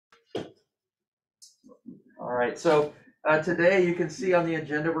All right, so today you can see on the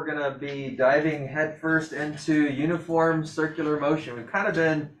agenda we're going to be diving headfirst into uniform circular motion. We've kind of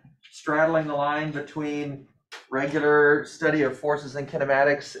been straddling the line between regular study of forces and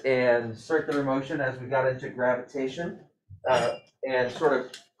kinematics and circular motion as we got into gravitation, and sort of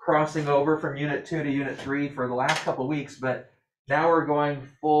crossing over from Unit 2 to Unit 3 for the last couple of weeks. But now we're going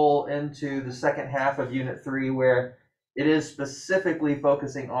full into the second half of Unit 3, where it is specifically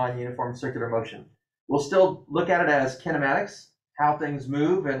focusing on uniform circular motion. We'll still look at it as kinematics, how things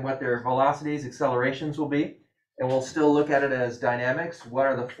move and what their velocities, accelerations will be. And we'll still look at it as dynamics, what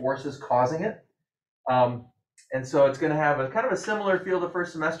are the forces causing it. And so it's going to have a kind of a similar feel to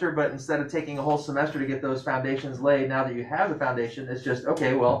first semester, but instead of taking a whole semester to get those foundations laid, now that you have the foundation, it's just,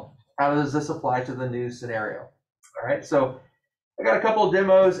 okay, well, how does this apply to the new scenario? All right, so I got a couple of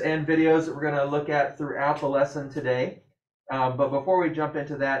demos and videos that we're going to look at throughout the lesson today. But before we jump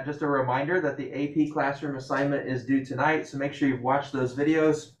into that, just a reminder that the AP classroom assignment is due tonight, so make sure you've watched those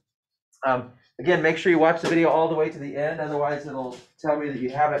videos. Again, make sure you watch the video all the way to the end, otherwise it'll tell me that you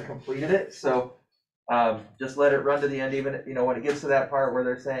haven't completed it. So just let it run to the end, even when it gets to that part where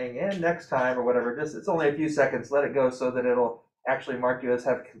they're saying, and next time or whatever, it's only a few seconds, let it go so that it'll actually mark you as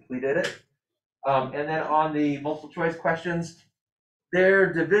have completed it. And then on the multiple choice questions,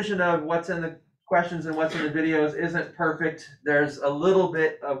 their division of what's in the questions and what's in the videos isn't perfect. There's a little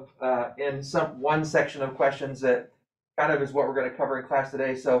bit of in one section of questions that kind of is what we're going to cover in class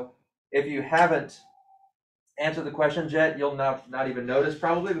today. So if you haven't answered the questions yet, you'll not even notice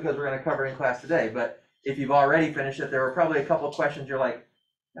probably, because we're going to cover it in class today. But if you've already finished it, there were probably a couple of questions you're like,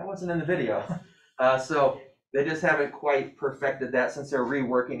 that wasn't in the video. So they just haven't quite perfected that since they're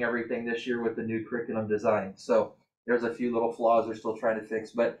reworking everything this year with the new curriculum design. So there's a few little flaws they're still trying to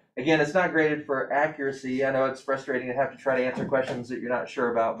fix. But again, it's not graded for accuracy. I know it's frustrating to have to try to answer questions that you're not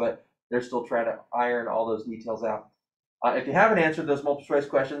sure about, but they're still trying to iron all those details out. If you haven't answered those multiple choice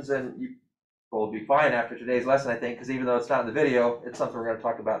questions, then you will be fine after today's lesson, I think, because even though it's not in the video, it's something we're going to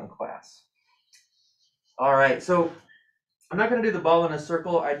talk about in class. All right, so I'm not going to do the ball in a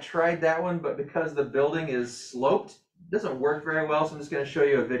circle. I tried that one, but because the building is sloped, it doesn't work very well, so I'm just going to show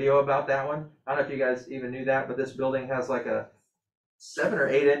you a video about that one. I don't know if you guys even knew that, but this building has like a 7 or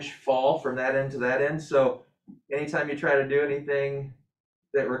 8 inch fall from that end to that end. So anytime you try to do anything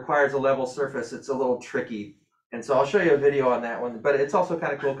that requires a level surface, it's a little tricky. And so I'll show you a video on that one, but it's also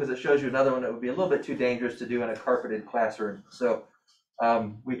kind of cool because it shows you another one that would be a little bit too dangerous to do in a carpeted classroom. So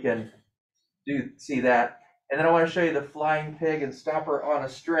we can see that. And then I want to show you the flying pig and stopper on a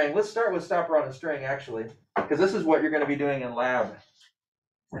string. Let's start with stopper on a string, actually, because this is what you're going to be doing in lab.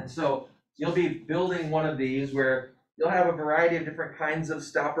 And so you'll be building one of these where you'll have a variety of different kinds of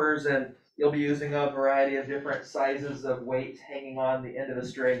stoppers, and you'll be using a variety of different sizes of weight hanging on the end of the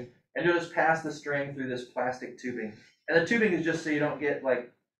string. And you'll just pass the string through this plastic tubing. And the tubing is just so you don't get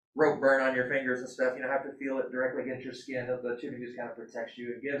like rope burn on your fingers and stuff. You don't have to feel it directly against your skin. The tubing just kind of protects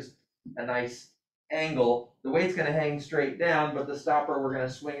you. It gives a nice angle. The weight's going to hang straight down, but the stopper, we're going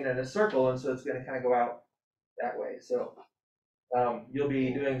to swing it in a circle, and so it's going to kind of go out that way. So you'll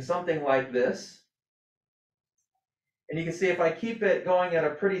be doing something like this. And you can see if I keep it going at a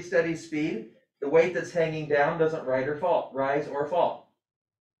pretty steady speed, the weight that's hanging down doesn't rise or fall.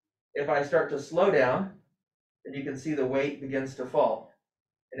 If I start to slow down, then you can see the weight begins to fall.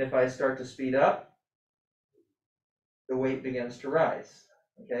 And if I start to speed up, the weight begins to rise.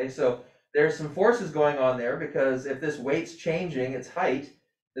 Okay, so there's some forces going on there, because if this weight's changing its height,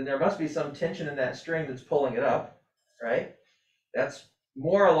 then there must be some tension in that string that's pulling it up, right? That's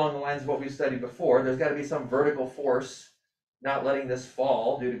more along the lines of what we studied before. There's got to be some vertical force not letting this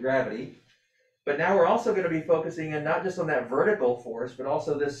fall due to gravity. But now we're also going to be focusing in not just on that vertical force, but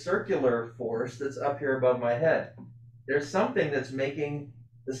also this circular force that's up here above my head. There's something that's making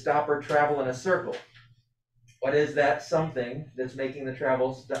the stopper travel in a circle. What is that something that's making the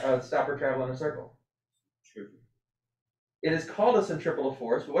stopper travel in a circle? It is called a centripetal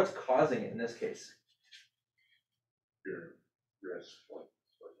force, but what's causing it in this case? Your wrist.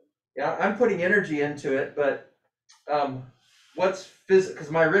 Yeah, I'm putting energy into it, but what's physical? Because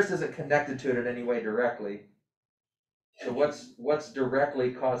my wrist isn't connected to it in any way directly. So what's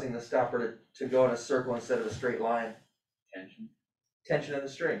directly causing the stopper to go in a circle instead of a straight line? Tension. Tension in the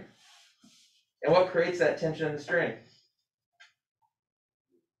string. And what creates that tension in the string?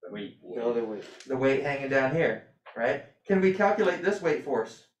 The weight. The weight hanging down here, right? Can we calculate this weight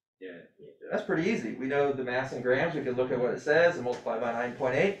force? Yeah. That's pretty easy. We know the mass in grams. We can look at what it says and multiply by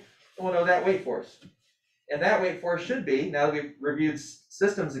 9.8, and we'll know that weight force. And that weight force should be, now that we've reviewed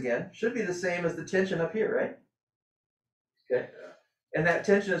systems again, should be the same as the tension up here, right? Okay. And that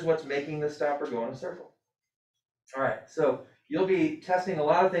tension is what's making the stopper go in a circle. All right, so you'll be testing a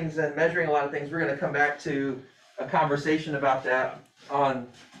lot of things and measuring a lot of things. We're going to come back to a conversation about that on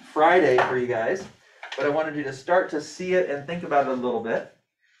Friday for you guys, but I wanted you to start to see it and think about it a little bit,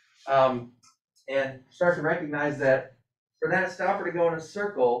 and start to recognize that for that stopper to go in a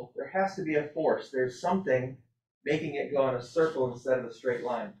circle, there has to be a force. There's something making it go in a circle instead of a straight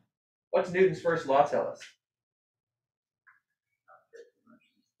line. What's Newton's first law tell us?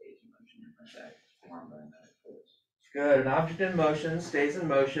 Good. An object in motion stays in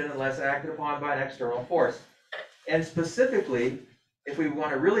motion unless acted upon by an external force. And specifically, if we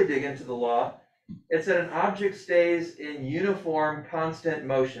want to really dig into the law, it's that an object stays in uniform, constant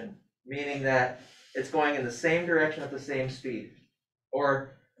motion, meaning that it's going in the same direction at the same speed.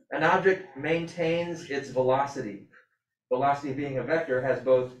 Or an object maintains its velocity. Velocity being a vector has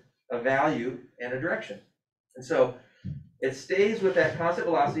both a value and a direction. And so it stays with that constant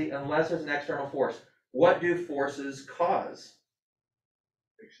velocity unless there's an external force. What do forces cause?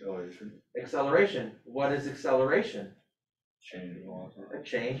 Acceleration. Acceleration. What is acceleration? Change in velocity. A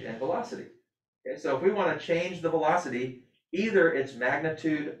change in velocity. Okay, so if we want to change the velocity, either its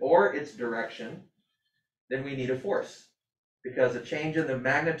magnitude or its direction, then we need a force. Because a change in the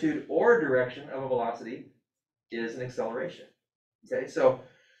magnitude or direction of a velocity is an acceleration. Okay, so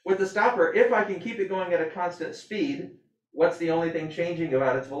with the stopper, if I can keep it going at a constant speed, what's the only thing changing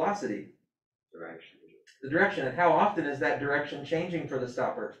about its velocity? Direction. The direction. And how often is that direction changing for the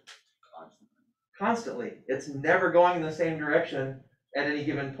stopper? Constantly. It's never going in the same direction at any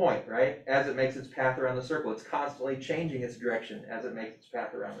given point, right? As it makes its path around the circle. It's constantly changing its direction as it makes its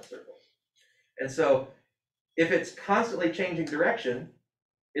path around the circle. And so if it's constantly changing direction,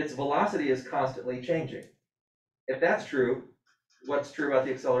 its velocity is constantly changing. If that's true, what's true about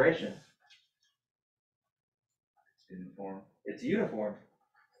the acceleration? It's uniform. It's uniform.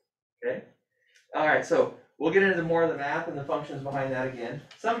 Okay? All right, so we'll get into more of the math and the functions behind that again.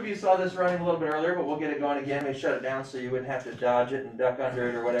 Some of you saw this running a little bit earlier, but we'll get it going again. We shut it down so you wouldn't have to dodge it and duck under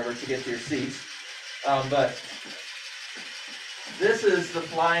it or whatever to get to your seats. But this is the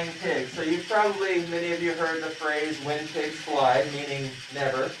flying pig. So you've probably, many of you heard the phrase, when pigs fly, meaning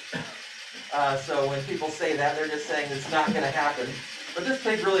never. So when people say that, they're just saying it's not going to happen. But this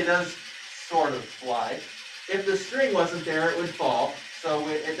pig really does sort of fly. If the string wasn't there, it would fall. So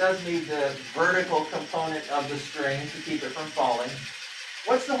it does need the vertical component of the string to keep it from falling.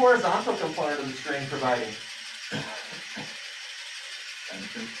 What's the horizontal component of the string providing?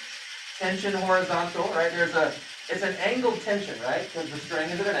 Tension. Tension horizontal, right? It's an angled tension, right? Because the string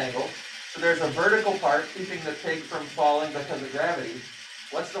is at an angle. So there's a vertical part keeping the pig from falling because of gravity.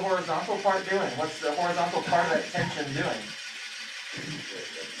 What's the horizontal part doing? What's the horizontal part of that tension doing?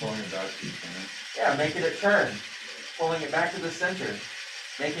 Pulling it back to the center. Yeah, making it turn, pulling it back to the center,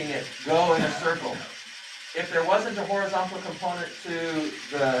 making it go in a circle. If there wasn't a horizontal component to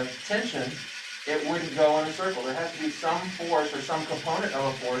the tension, it wouldn't go in a circle. There has to be some force or some component of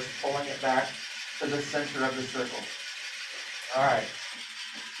a force pulling it back to the center of the circle. All right.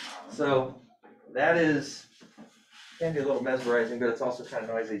 So that is, can be a little mesmerizing, but it's also kind of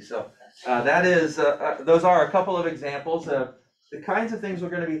noisy. So that is, those are a couple of examples of the kinds of things we're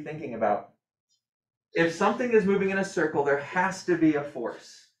going to be thinking about. If something is moving in a circle, there has to be a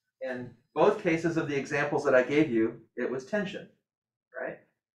force. In both cases of the examples that I gave you, it was tension, right?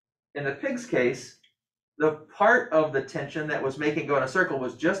 In the pig's case, the part of the tension that was making it go in a circle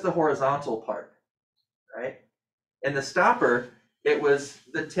was just the horizontal part, right? In the stopper, it was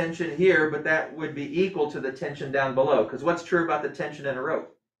the tension here, but that would be equal to the tension down below. Because what's true about the tension in a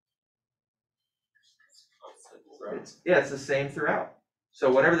rope? It's the same throughout. So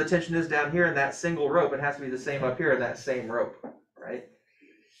whatever the tension is down here in that single rope, it has to be the same up here in that same rope, right?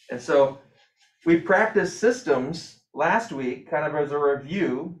 And so we practiced systems last week kind of as a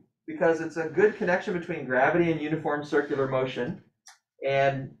review because it's a good connection between gravity and uniform circular motion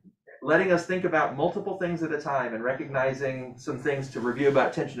and letting us think about multiple things at a time and recognizing some things to review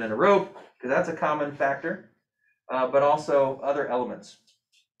about tension in a rope, because that's a common factor, but also other elements.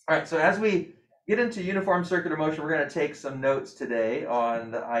 All right, so as we get into uniform circular motion, we're going to take some notes today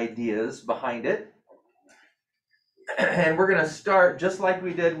on the ideas behind it. And we're going to start, just like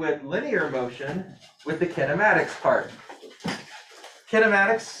we did with linear motion, with the kinematics part.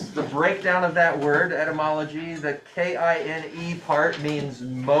 Kinematics, the breakdown of that word, etymology, the K-I-N-E part means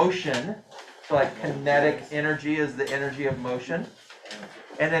motion. So like kinetic energy is the energy of motion.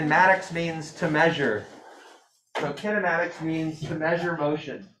 And then matics means to measure. So kinematics means to measure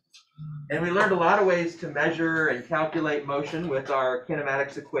motion. And we learned a lot of ways to measure and calculate motion with our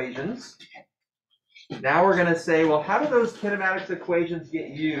kinematics equations. Now we're going to say, well, how do those kinematics equations get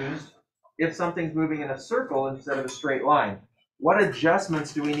used if something's moving in a circle instead of a straight line? What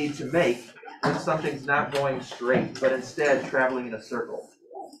adjustments do we need to make if something's not going straight, but instead traveling in a circle?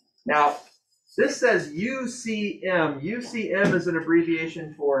 Now, this says UCM. UCM is an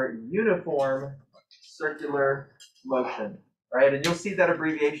abbreviation for Uniform Circular Motion, right? And you'll see that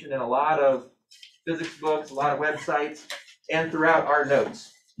abbreviation in a lot of physics books, a lot of websites, and throughout our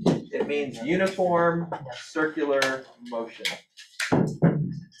notes. It means uniform circular motion.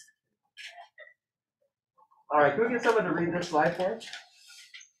 All right, can we get someone to read this slide for us?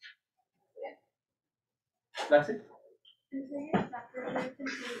 Lexi?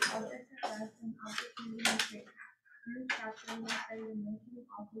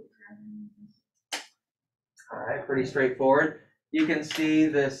 All right, pretty straightforward. You can see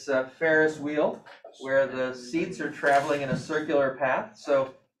this Ferris wheel where the seats are traveling in a circular path.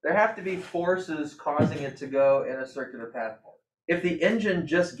 So there have to be forces causing it to go in a circular path. If the engine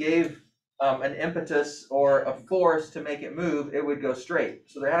just gave an impetus or a force to make it move, it would go straight.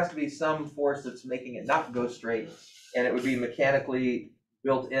 So there has to be some force that's making it not go straight, and it would be mechanically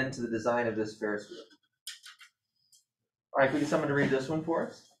built into the design of this Ferris wheel. All right, can we get someone to read this one for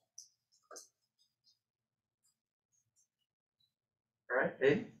us? All right,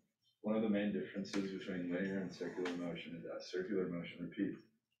 Aiden? One of the main differences between linear and circular motion is that circular motion repeats.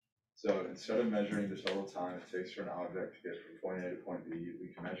 So instead of measuring the total time it takes for an object to get from point A to point B,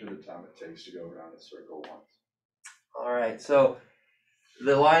 we can measure the time it takes to go around a circle once. All right, so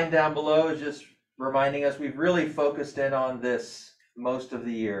the line down below is just reminding us we've really focused in on this most of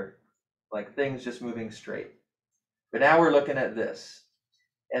the year, like things just moving straight. But now we're looking at this.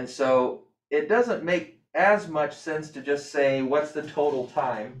 And so it doesn't make as much sense to just say, what's the total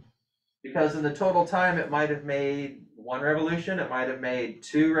time? Because in the total time, it might have made 1 revolution, it might have made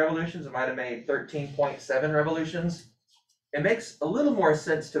 2 revolutions, it might have made 13.7 revolutions. It makes a little more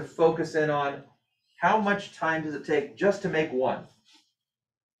sense to focus in on how much time does it take just to make 1.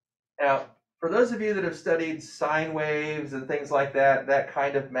 Now, for those of you that have studied sine waves and things like that, that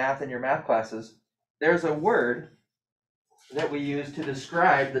kind of math in your math classes, there's a word that we use to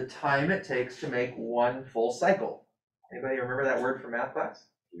describe the time it takes to make 1 full cycle. Anybody remember that word from math class?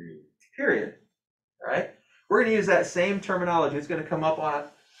 Period. All right. We're going to use that same terminology. It's going to come up on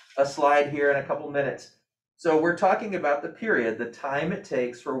a slide here in a couple minutes. So we're talking about the period, the time it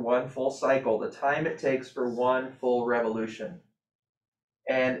takes for 1 full cycle, the time it takes for 1 full revolution.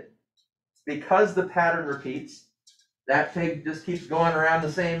 And because the pattern repeats, that pig just keeps going around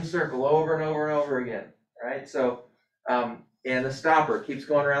the same circle over and over and over again. Right? So, and the stopper keeps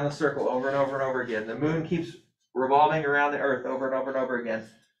going around the circle over and over and over again. The moon keeps revolving around the earth over and over and over again.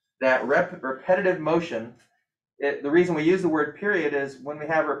 That repetitive motion, the reason we use the word period is when we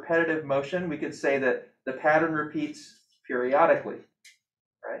have repetitive motion, we could say that the pattern repeats periodically,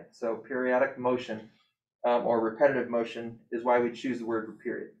 right? So periodic motion or repetitive motion is why we choose the word for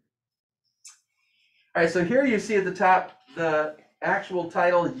period. All right, so here you see at the top the actual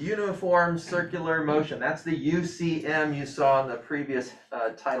title, Uniform Circular Motion. That's the UCM you saw in the previous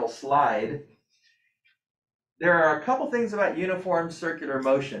title slide. There are a couple things about uniform circular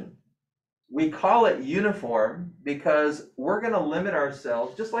motion. We call it uniform because we're going to limit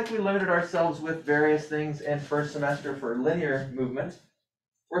ourselves, just like we limited ourselves with various things in first semester for linear movement,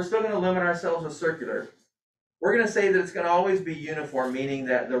 we're still going to limit ourselves with circular. We're going to say that it's going to always be uniform, meaning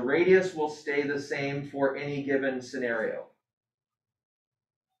that the radius will stay the same for any given scenario.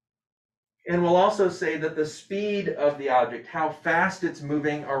 And we'll also say that the speed of the object, how fast it's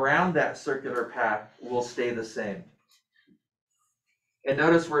moving around that circular path, will stay the same. And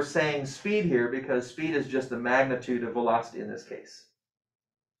notice we're saying speed here because speed is just the magnitude of velocity in this case.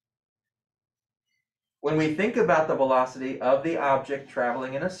 When we think about the velocity of the object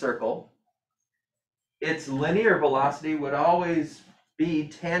traveling in a circle, its linear velocity would always be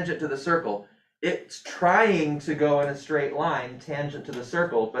tangent to the circle. It's trying to go in a straight line tangent to the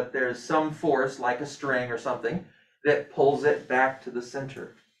circle, but there's some force, like a string or something, that pulls it back to the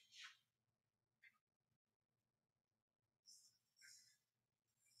center.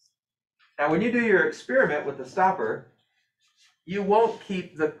 Now, when you do your experiment with the stopper, you won't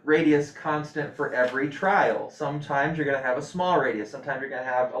keep the radius constant for every trial. Sometimes you're going to have a small radius, sometimes you're going to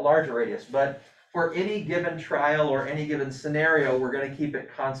have a larger radius, but for any given trial or any given scenario, we're going to keep it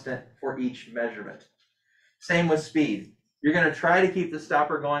constant for each measurement. Same with speed. You're going to try to keep the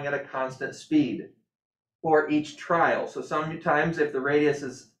stopper going at a constant speed for each trial. So sometimes if the radius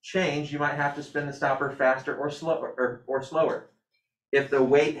is changed, you might have to spin the stopper faster or slower. If the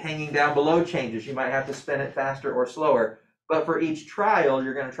weight hanging down below changes, you might have to spin it faster or slower. But for each trial,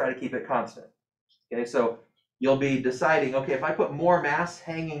 you're going to try to keep it constant. Okay, so you'll be deciding, okay, if I put more mass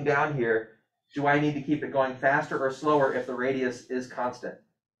hanging down here, do I need to keep it going faster or slower if the radius is constant?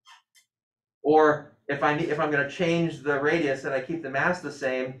 Or if I'm going to change the radius and I keep the mass the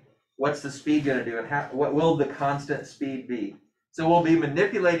same, what's the speed going to do, and what will the constant speed be? So we'll be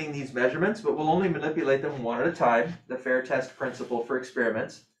manipulating these measurements, but we'll only manipulate them one at a time, the fair test principle for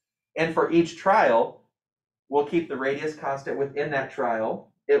experiments. And for each trial, we'll keep the radius constant within that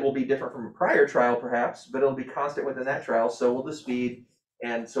trial. It will be different from a prior trial perhaps, but it'll be constant within that trial, so will the speed.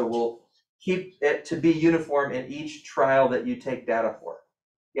 And so we'll keep it to be uniform in each trial that you take data for.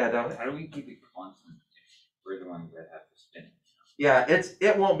 Yeah, Dominic? How do we keep it constant if we're the ones that have to spin it? Yeah,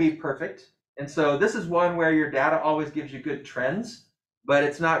 it won't be perfect. And so this is one where your data always gives you good trends, but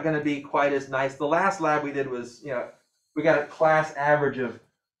it's not going to be quite as nice. The last lab we did was, we got a class average of,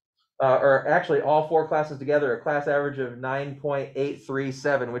 or actually all 4 classes together, a class average of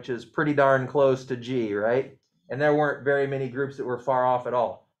 9.837, which is pretty darn close to G, right? And there weren't very many groups that were far off at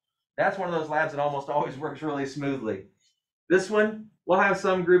all. That's one of those labs that almost always works really smoothly. This one, we'll have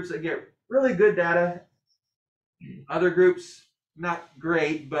some groups that get really good data, other groups not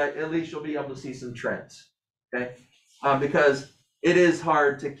great, but at least you'll be able to see some trends, okay? Because it is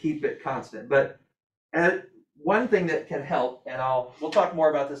hard to keep it constant. But one thing that can help, and we'll talk more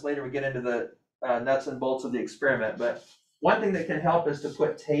about this later, we get into the nuts and bolts of the experiment, but one thing that can help is to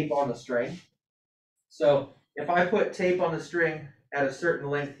put tape on the string. So if I put tape on the string at a certain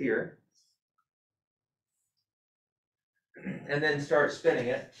length here, and then start spinning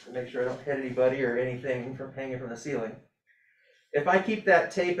it to make sure I don't hit anybody or anything from hanging from the ceiling. If I keep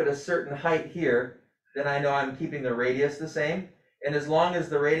that tape at a certain height here, then I know I'm keeping the radius the same. And as long as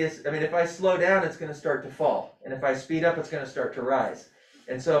the radius, if I slow down, it's going to start to fall. And if I speed up, it's going to start to rise.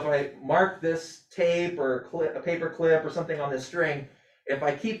 And so if I mark this tape or a paper clip or something on this string, if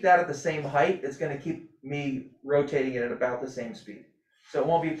I keep that at the same height, it's going to keep me rotating it at about the same speed. So it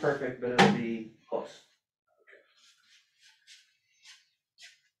won't be perfect, but it'll be close.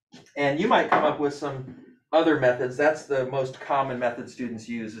 And you might come up with some other methods. That's the most common method students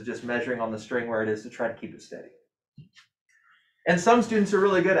use, is just measuring on the string where it is to try to keep it steady. And some students are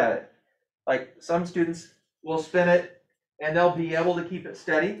really good at it. Like some students will spin it and they'll be able to keep it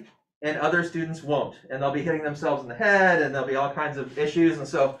steady, and other students won't. And they'll be hitting themselves in the head and there'll be all kinds of issues. And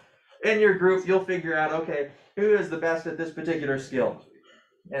so in your group, you'll figure out, okay, who is the best at this particular skill?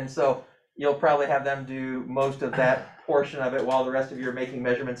 And so you'll probably have them do most of that portion of it while the rest of you are making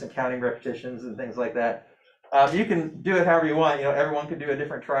measurements and counting repetitions and things like that. You can do it however you want. Everyone can do a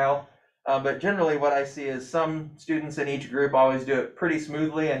different trial. But generally what I see is some students in each group always do it pretty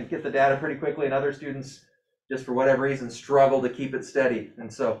smoothly and get the data pretty quickly, and other students, just for whatever reason, struggle to keep it steady.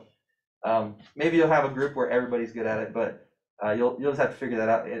 And so maybe you'll have a group where everybody's good at it, but you'll just have to figure that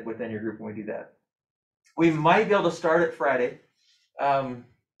out within your group when we do that. We might be able to start it Friday.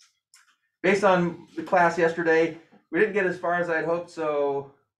 Based on the class yesterday, we didn't get as far as I'd hoped,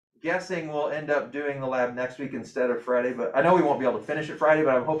 so guessing we'll end up doing the lab next week instead of Friday. But I know we won't be able to finish it Friday,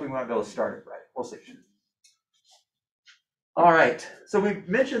 but I'm hoping we might be able to start it Friday. We'll see. All right, so we've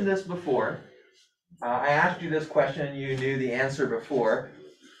mentioned this before. I asked you this question, you knew the answer before.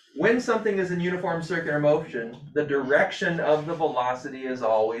 When something is in uniform circular motion, the direction of the velocity is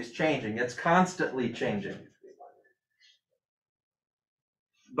always changing. It's constantly changing.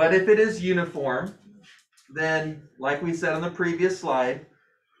 But if it is uniform, then, like we said on the previous slide,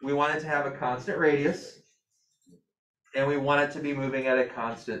 we want it to have a constant radius, and we want it to be moving at a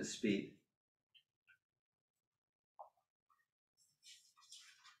constant speed.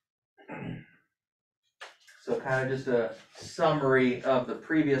 So kind of just a summary of the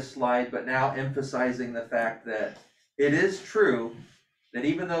previous slide, but now emphasizing the fact that it is true that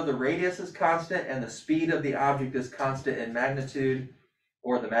even though the radius is constant and the speed of the object is constant in magnitude,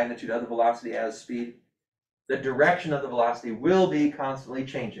 or the magnitude of the velocity as speed, the direction of the velocity will be constantly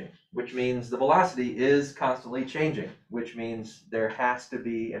changing, which means the velocity is constantly changing, which means there has to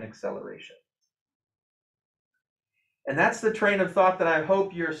be an acceleration. And that's the train of thought that I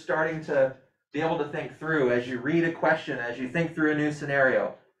hope you're starting to be able to think through as you read a question, as you think through a new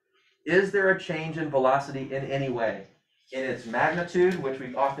scenario. Is there a change in velocity in any way? In its magnitude, which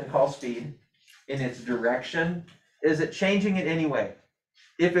we often call speed, in its direction, is it changing in any way?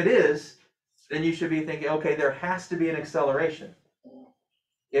 If it is, then you should be thinking, okay, there has to be an acceleration.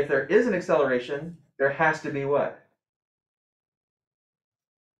 If there is an acceleration, there has to be what?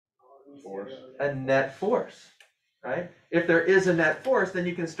 Force. A net force, right? If there is a net force, then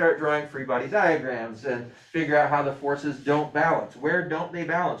you can start drawing free body diagrams and figure out how the forces don't balance. Where don't they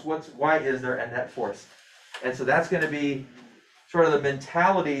balance? Why is there a net force? And so that's going to be sort of the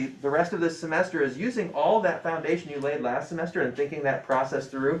mentality the rest of this semester is using all that foundation you laid last semester and thinking that process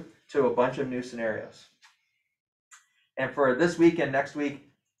through to a bunch of new scenarios. And for this week and next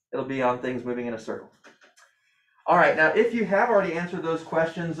week, it'll be on things moving in a circle. All right, now if you have already answered those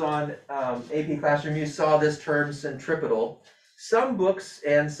questions on AP Classroom, you saw this term centripetal. Some books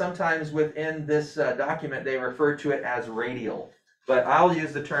and sometimes within this document, they refer to it as radial. But I'll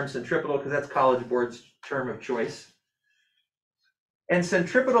use the term centripetal because that's College Board's term of choice. And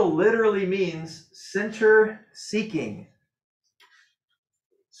centripetal literally means center seeking.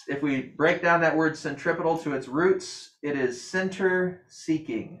 If we break down that word centripetal to its roots, it is center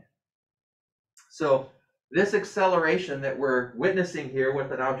seeking. So this acceleration that we're witnessing here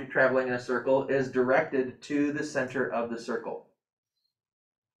with an object traveling in a circle is directed to the center of the circle.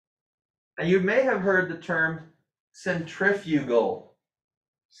 And you may have heard the term centrifugal.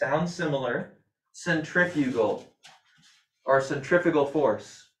 Sounds similar. Centrifugal or centrifugal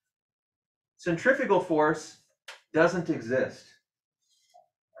force. Centrifugal force doesn't exist,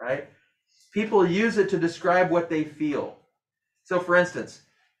 right? People use it to describe what they feel. So for instance,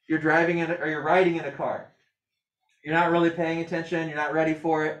 you're driving in or you're riding in a car. You're not really paying attention, you're not ready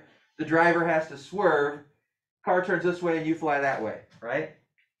for it. The driver has to swerve, car turns this way and you fly that way, right?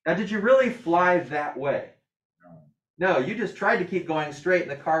 Now, did you really fly that way? No, you just tried to keep going straight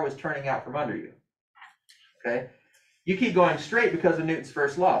and the car was turning out from under you. Okay? You keep going straight because of Newton's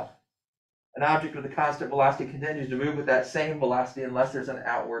first law. An object with a constant velocity continues to move with that same velocity unless there's an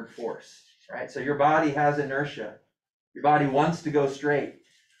outward force, right? So your body has inertia. Your body wants to go straight.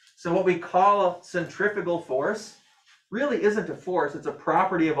 So what we call a centrifugal force really isn't a force, it's a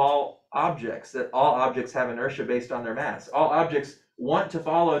property of all objects, that all objects have inertia based on their mass. All objects want to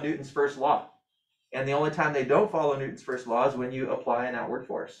follow Newton's first law. And the only time they don't follow Newton's first law is when you apply an outward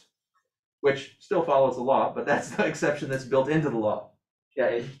force, which still follows the law, but that's the exception that's built into the law. Yeah,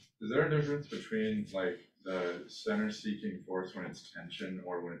 Abe? Is there a difference between like the center seeking force when it's tension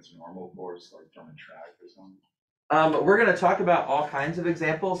or when it's normal force, like from a track or something? We're going to talk about all kinds of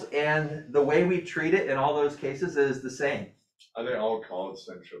examples, and the way we treat it in all those cases is the same. Are they all called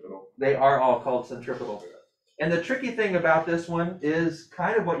centripetal? They are all called centripetal. And the tricky thing about this one is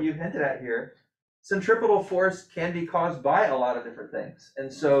kind of what you hinted at here. Centripetal force can be caused by a lot of different things.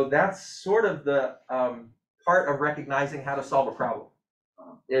 And so that's sort of the part of recognizing how to solve a problem.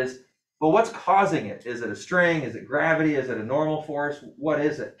 Is, well, what's causing it? Is it a string? Is it gravity? Is it a normal force? What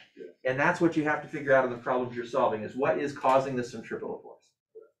is it? Yeah. And that's what you have to figure out in the problems you're solving, is what is causing the centripetal force.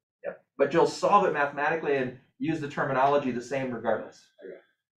 Yeah. But you'll solve it mathematically and use the terminology the same regardless. Okay.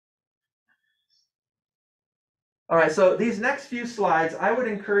 All right, so these next few slides, I would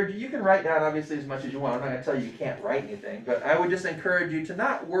encourage you, you can write down obviously as much as you want. I'm not going to tell you you can't write anything, but I would just encourage you to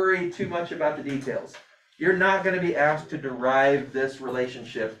not worry too much about the details. You're not going to be asked to derive this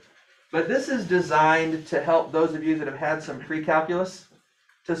relationship, but this is designed to help those of you that have had some pre-calculus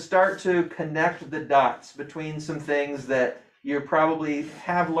to start to connect the dots between some things that you probably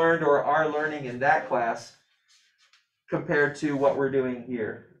have learned or are learning in that class compared to what we're doing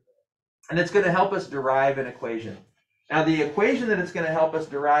here. And it's going to help us derive an equation. Now, the equation that it's going to help us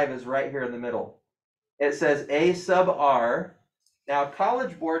derive is right here in the middle. It says A sub r. Now,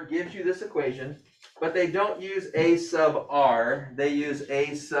 College Board gives you this equation, but they don't use A sub r. They use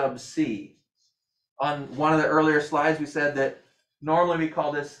A sub c. On one of the earlier slides, we said that normally we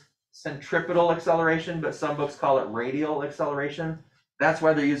call this centripetal acceleration, but some books call it radial acceleration. That's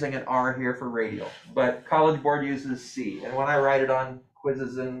why they're using an r here for radial. But College Board uses c. And when I write it on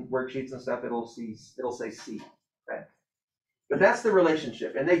quizzes and worksheets and stuff, it'll say C, okay? But that's the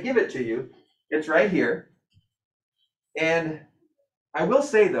relationship, and they give it to you. It's right here. And I will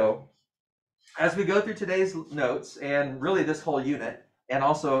say though, as we go through today's notes, and really this whole unit, and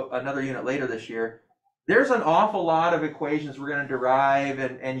also another unit later this year, there's an awful lot of equations we're going to derive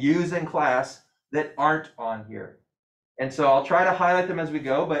and use in class that aren't on here. And so I'll try to highlight them as we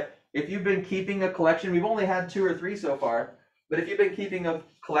go, but if you've been keeping a collection, we've only had 2 or 3 so far, but if you've been keeping a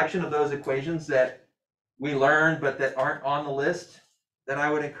collection of those equations that we learned but that aren't on the list, then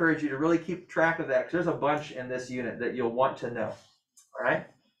I would encourage you to really keep track of that, because there's a bunch in this unit that you'll want to know. All right?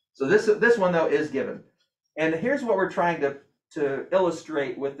 So this one, though, is given. And here's what we're trying to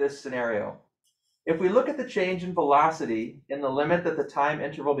illustrate with this scenario. If we look at the change in velocity in the limit that the time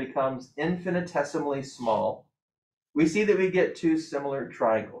interval becomes infinitesimally small, we see that we get 2 similar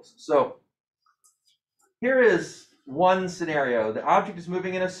triangles. So here is one scenario. The object is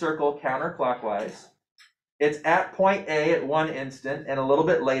moving in a circle counterclockwise. It's at point A at one instant, and a little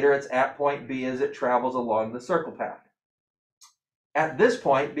bit later it's at point B as it travels along the circle path. At this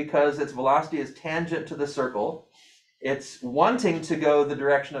point, because its velocity is tangent to the circle, It's wanting to go the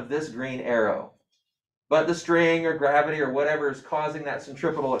direction of this green arrow, but the string or gravity or whatever is causing that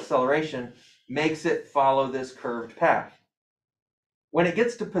centripetal acceleration makes it follow this curved path. When it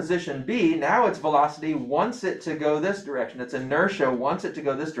gets to position B, now its velocity wants it to go this direction. Its inertia wants it to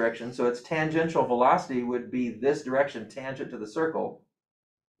go this direction, so its tangential velocity would be this direction, tangent to the circle.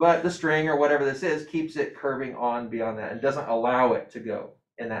 But the string or whatever this is keeps it curving on beyond that and doesn't allow it to go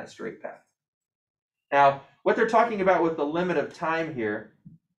in that straight path. Now, what they're talking about with the limit of time here,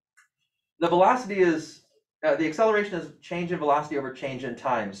 the velocity is, the acceleration is change in velocity over change in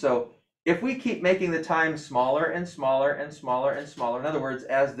time. So if we keep making the time smaller and smaller and smaller and smaller, in other words,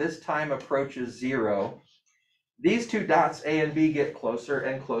 as this time approaches 0, these two dots A and B get closer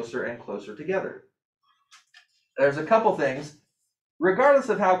and closer and closer together. There's a couple things, regardless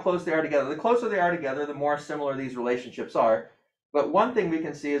of how close they are together. The closer they are together, the more similar these relationships are. But one thing we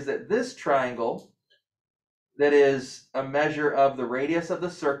can see is that this triangle, that is a measure of the radius of the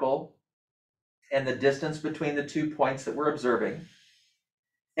circle and the distance between the 2 points that we're observing,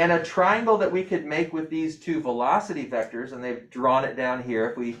 and a triangle that we could make with these two velocity vectors, and they've drawn it down here.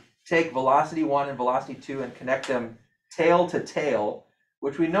 If we take velocity 1 and velocity 2 and connect them tail to tail,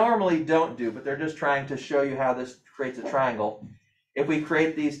 which we normally don't do, but they're just trying to show you how this creates a triangle. If we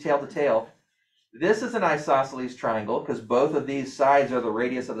create these tail to tail, this is an isosceles triangle because both of these sides are the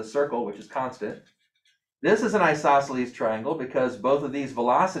radius of the circle, which is constant. This is an isosceles triangle because both of these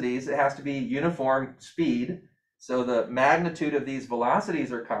velocities, it has to be uniform speed. So the magnitude of these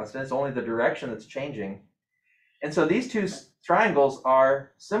velocities are constant. It's only the direction that's changing. And so these two triangles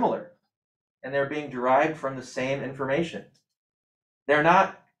are similar, and they're being derived from the same information. They're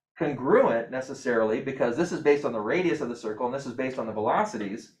not congruent necessarily because this is based on the radius of the circle and this is based on the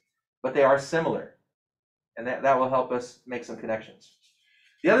velocities, but they are similar. And that will help us make some connections.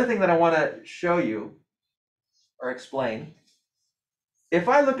 The other thing that I want to show you or explain, if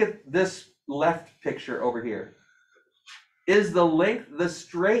I look at this left picture over here, is the length, the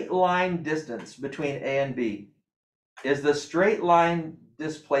straight line distance between A and B, is the straight line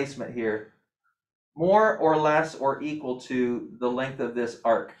displacement here more or less or equal to the length of this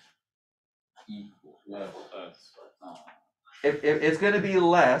arc? Equal, less. If it's going to be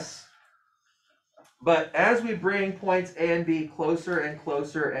less, but as we bring points A and B closer and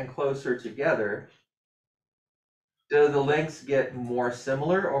closer and closer together, do the lengths get more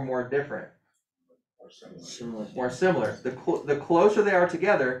similar or more different? More similar. The closer they are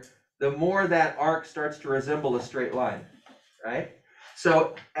together, the more that arc starts to resemble a straight line, right?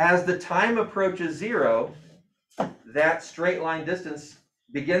 So as the time approaches 0, that straight line distance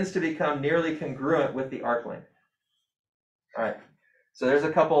begins to become nearly congruent with the arc length. All right, so there's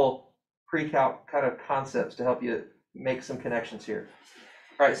a couple pre-calc kind of concepts to help you make some connections here.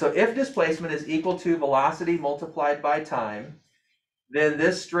 All right, so if displacement is equal to velocity multiplied by time, then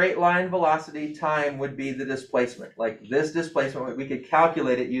this straight line velocity time would be the displacement. Like this displacement, we could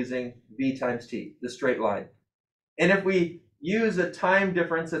calculate it using v times t, the straight line. And if we use a time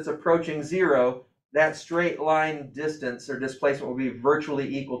difference that's approaching 0, that straight line distance or displacement will be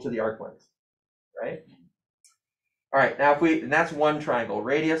virtually equal to the arc length, right? All right, now and that's one triangle,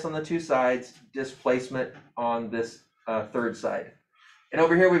 radius on the two sides, displacement on this third side. And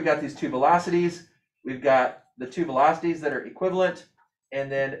over here, we've got these two velocities. We've got the two velocities that are equivalent. And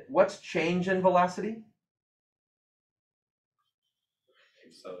then what's change in velocity?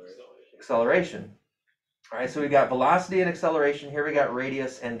 Acceleration. All right, so we've got velocity and acceleration. Here we got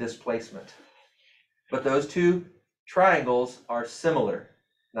radius and displacement. But those two triangles are similar,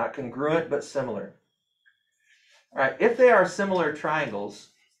 not congruent, but similar. All right, if they are similar triangles,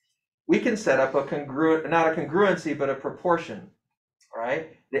 we can set up a congruent, not a congruency, but a proportion. All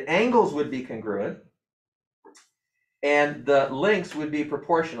right, the angles would be congruent and the lengths would be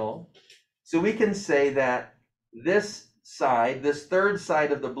proportional. So we can say that this side, this third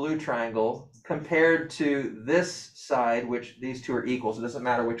side of the blue triangle, compared to this side, which these two are equal, so it doesn't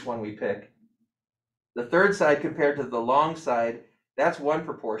matter which one we pick. The third side compared to the long side, that's one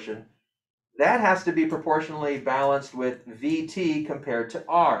proportion. That has to be proportionally balanced with VT compared to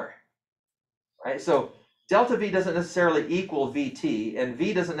R, right? So delta V doesn't necessarily equal VT, and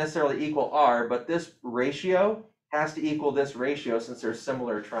V doesn't necessarily equal R, but this ratio has to equal this ratio since they're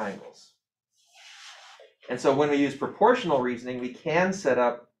similar triangles. And so when we use proportional reasoning, we can set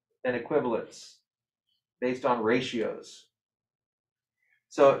up an equivalence based on ratios.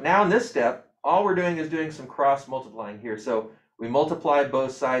 So now in this step, all we're doing is doing some cross multiplying here. So we multiply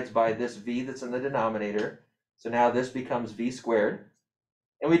both sides by this v that's in the denominator. So now this becomes v squared.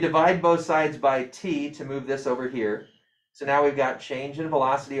 And we divide both sides by t to move this over here. So now we've got change in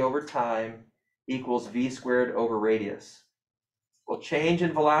velocity over time equals v squared over radius. Well, change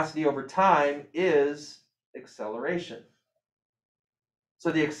in velocity over time is acceleration.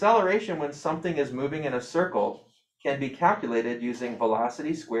 So the acceleration when something is moving in a circle can be calculated using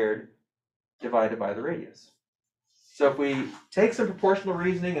velocity squared divided by the radius. So if we take some proportional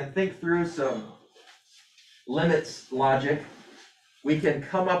reasoning and think through some limits logic, we can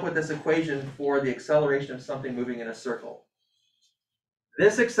come up with this equation for the acceleration of something moving in a circle.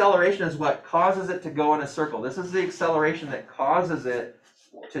 This acceleration is what causes it to go in a circle. This is the acceleration that causes it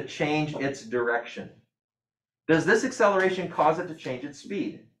to change its direction. Does this acceleration cause it to change its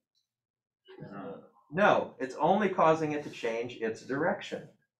speed? No, it's only causing it to change its direction,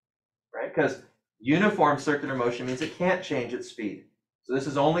 right? Because uniform circular motion means it can't change its speed. So this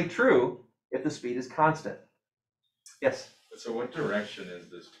is only true if the speed is constant. Yes? So what direction is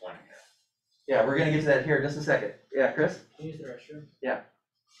this pointing at? Yeah, we're gonna get to that here in just a second. Yeah, Chris? Can you use the restroom? Yeah.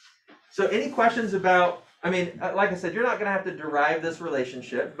 So any questions about, like I said, you're not gonna have to derive this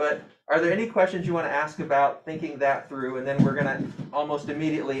relationship, but are there any questions you wanna ask about thinking that through? And then we're gonna almost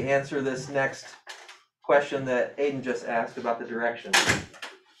immediately answer this next question that Aiden just asked about the direction.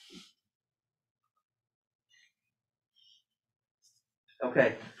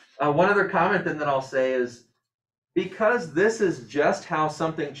 Okay, one other comment then that I'll say is, because this is just how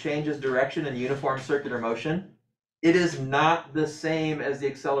something changes direction in uniform circular motion, it is not the same as the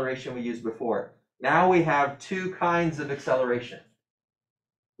acceleration we used before. Now we have two kinds of acceleration.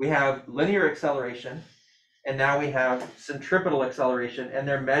 We have linear acceleration, and now we have centripetal acceleration, and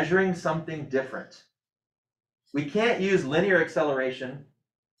they're measuring something different. We can't use linear acceleration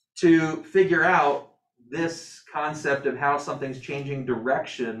to figure out this concept of how something's changing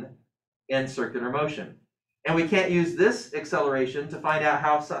direction in circular motion. And we can't use this acceleration to find out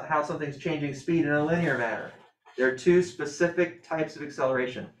how something's changing speed in a linear manner. There are two specific types of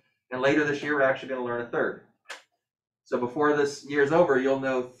acceleration. And later this year, we're actually going to learn a third. So before this year's over, you'll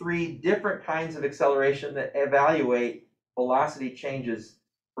know 3 different kinds of acceleration that evaluate velocity changes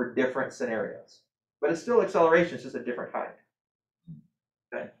for different scenarios. But it's still acceleration, it's just a different kind.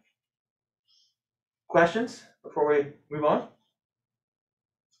 Okay. Questions before we move on?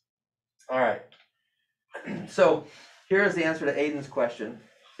 All right. So here's the answer to Aiden's question.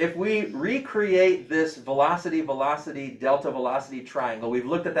 If we recreate this velocity, delta velocity triangle, we've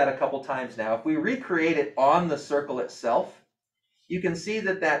looked at that a couple times now. If we recreate it on the circle itself, you can see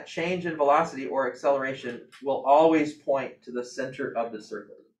that that change in velocity or acceleration will always point to the center of the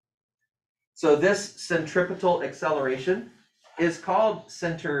circle. So this centripetal acceleration is called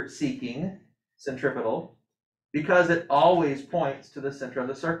center seeking, centripetal, because it always points to the center of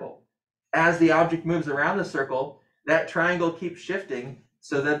the circle. As the object moves around the circle, that triangle keeps shifting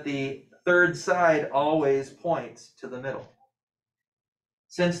so that the third side always points to the middle.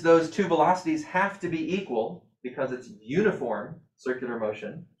 Since those two velocities have to be equal, because it's uniform circular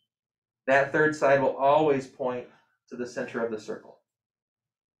motion, that third side will always point to the center of the circle.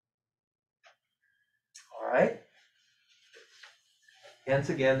 All right. Hence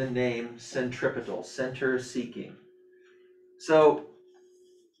again the name centripetal, center seeking. So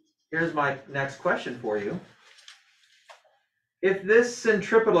here's my next question for you. If this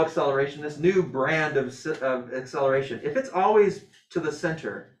centripetal acceleration, this new brand of acceleration, if it's always to the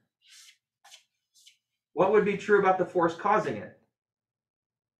center, what would be true about the force causing it?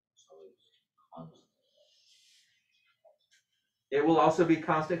 It will also be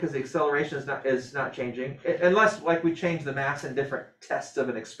constant because the acceleration is not changing, unless like we change the mass in different tests of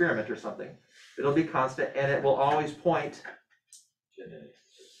an experiment or something. It'll be constant, and it will always point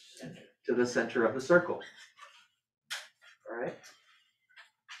to the center of the circle. All right.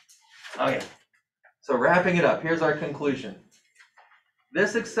 Okay. So wrapping it up, here's our conclusion.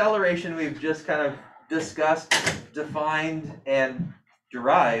 This acceleration we've just kind of discussed, defined, and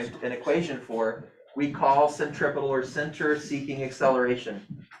derived an equation for, we call centripetal or center-seeking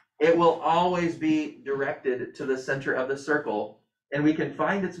acceleration. It will always be directed to the center of the circle, and we can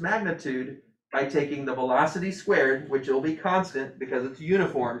find its magnitude by taking the velocity squared, which will be constant because it's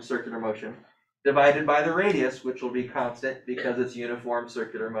uniform circular motion, divided by the radius, which will be constant because it's uniform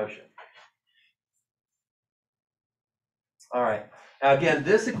circular motion. All right. Now again,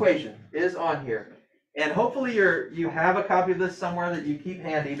 this equation is on here. And hopefully you have a copy of this somewhere that you keep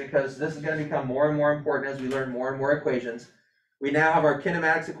handy, because this is going to become more and more important as we learn more and more equations. We now have our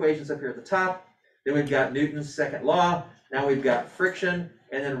kinematics equations up here at the top. Then we've got Newton's second law. Now we've got friction.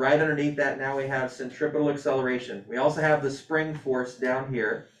 And then right underneath that, now we have centripetal acceleration. We also have the spring force down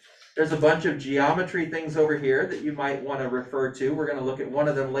here. There's a bunch of geometry things over here that you might want to refer to. We're going to look at one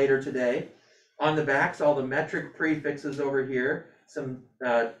of them later today. On the backs, all the metric prefixes over here. some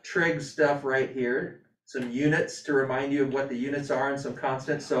trig stuff right here, some units to remind you of what the units are and some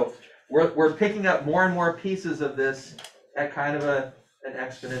constants. So we're picking up more and more pieces of this at kind of an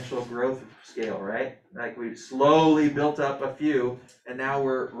exponential growth scale, right? Like we've slowly built up a few, and now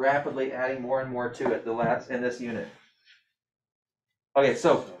we're rapidly adding more and more to it in this unit. Okay,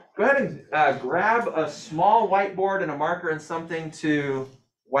 so go ahead and grab a small whiteboard and a marker and something to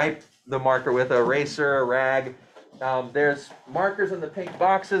wipe the marker with, a eraser, a rag. There's markers in the pink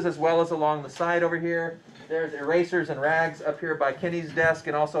boxes as well as along the side over here. There's erasers and rags up here by Kenny's desk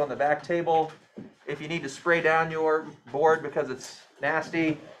and also on the back table. If you need to spray down your board because it's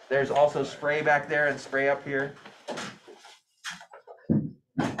nasty, there's also spray back there and spray up here.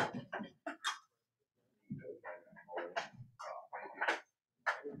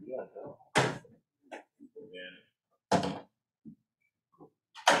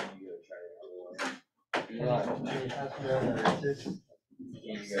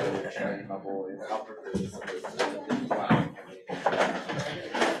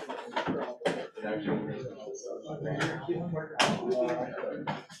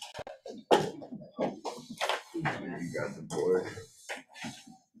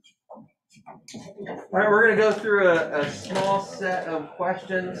 All right, we're going to go through a small set of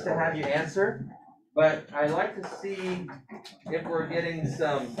questions to have you answer, but I'd like to see if we're getting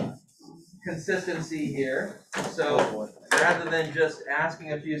some consistency here. So rather than just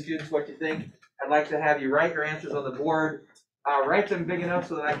asking a few students what you think, I'd like to have you write your answers on the board. Write them big enough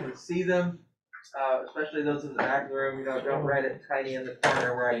so that I can see them, especially those in the back of the room. You know, don't write it tiny in the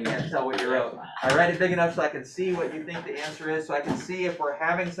corner where I can't tell what you wrote. I write it big enough so I can see what you think the answer is, so I can see if we're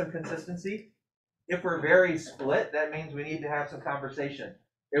having some consistency. If we're very split, that means we need to have some conversation.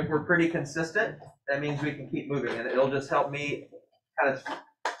 If we're pretty consistent, that means we can keep moving, and it'll just help me kind of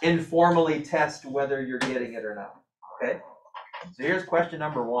informally test whether you're getting it or not. Okay? So here's question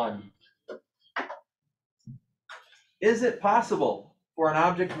number 1. Is it possible for an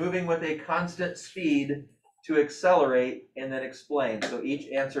object moving with a constant speed to accelerate and then explain? So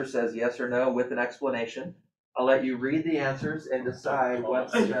each answer says yes or no with an explanation. I'll let you read the answers and decide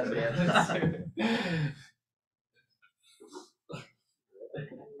what's the best answer.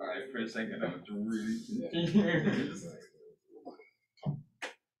 Alright, for a second, I was really confused.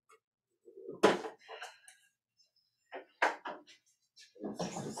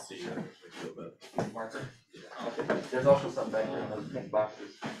 Marker? Okay. There's also some back there in those pink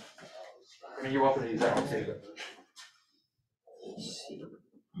boxes. I mean, you're welcome to use that one too.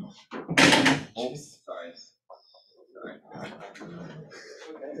 Oh, sorry.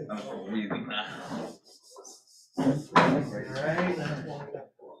 I'm really mad. Alright.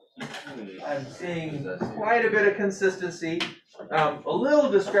 I'm seeing quite a bit of consistency. A little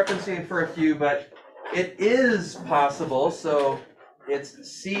discrepancy for a few, but it is possible. So it's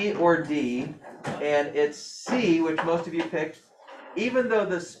C or D, and it's C, which most of you picked. Even though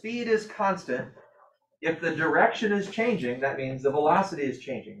the speed is constant, if the direction is changing, that means the velocity is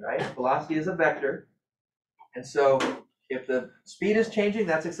changing, right? Velocity is a vector. And so if the speed is changing,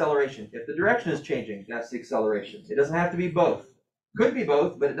 that's acceleration. If the direction is changing, that's the acceleration. It doesn't have to be both. Could be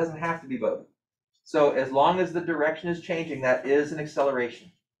both, but it doesn't have to be both. So as long as the direction is changing, that is an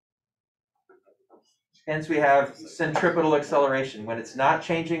acceleration. Hence we have centripetal acceleration, when it's not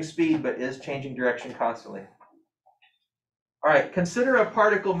changing speed, but is changing direction constantly. All right, consider a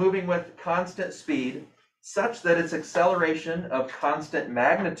particle moving with constant speed such that its acceleration of constant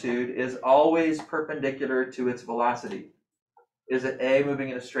magnitude is always perpendicular to its velocity. Is it A, moving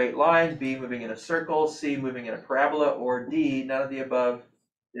in a straight line, B, moving in a circle, C, moving in a parabola, or D, none of the above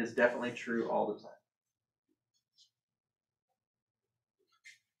is definitely true all the time?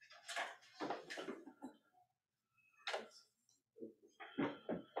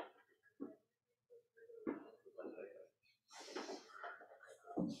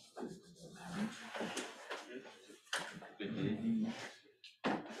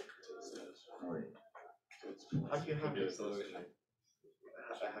 I can have the acceleration.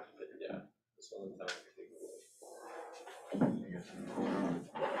 I have to, yeah. This one time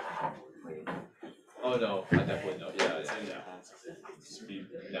Oh no, I definitely know. Yeah. Speed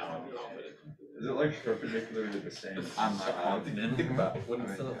now I'm confident. Is it like perpendicularly the same? I'm not confident. Think about it. When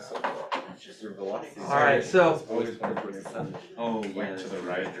it's your velocity. All right, so It's always 1%. Oh, Like to the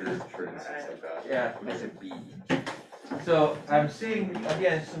right or for instance like that. yeah. What is it, B? So I'm seeing,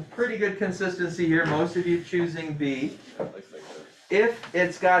 again, some pretty good consistency here. Most of you choosing B. If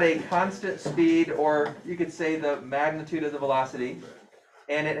it's got a constant speed, or you could say the magnitude of the velocity,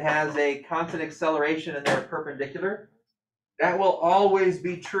 and it has a constant acceleration and they're perpendicular, that will always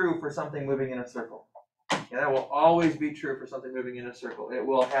be true for something moving in a circle. And that will always be true for something moving in a circle. It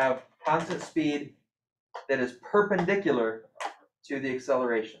will have constant speed that is perpendicular to the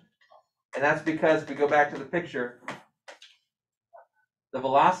acceleration. And that's because if we go back to the picture, the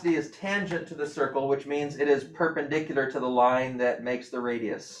velocity is tangent to the circle, which means it is perpendicular to the line that makes the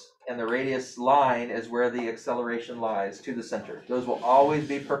radius. And the radius line is where the acceleration lies, to the center. Those will always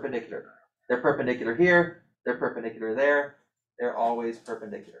be perpendicular. They're perpendicular here, they're perpendicular there, they're always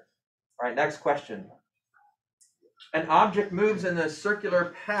perpendicular. All right, next question. An object moves in a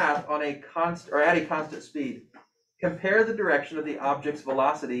circular path on a constant or at a constant speed. Compare the direction of the object's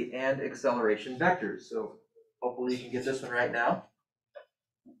velocity and acceleration vectors. So hopefully you can get this one right now.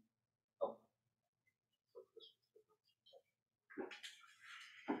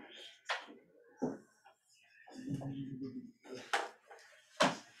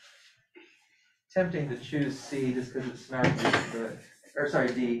 Tempting to choose C just because it's snarky, but, or sorry,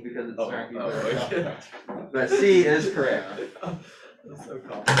 D because it's snarky, but C is correct. That's so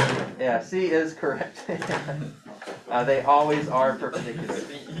complicated. Yeah, C is correct. They always are perpendicular.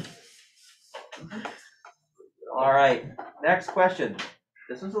 All right, next question.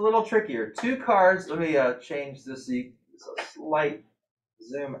 This one's a little trickier. Two cars, let me change this so a slight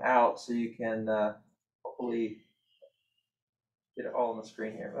zoom out so you can hopefully get it all on the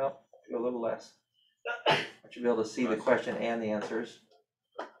screen here. Well, do a little less. I should be able to see the question and the answers.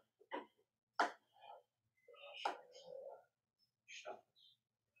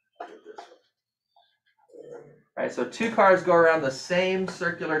 All right, so two cars go around the same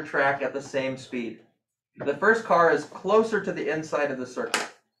circular track at the same speed. The first car is closer to the inside of the circle.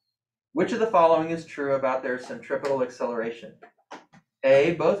 Which of the following is true about their centripetal acceleration?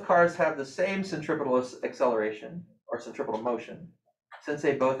 A, both cars have the same centripetal acceleration, or centripetal motion, since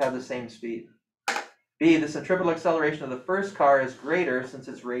they both have the same speed. B, the centripetal acceleration of the first car is greater since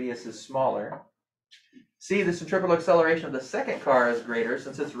its radius is smaller. C, the centripetal acceleration of the second car is greater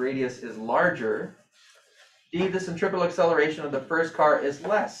since its radius is larger. D, the centripetal acceleration of the first car is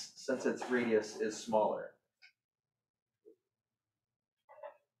less since its radius is smaller.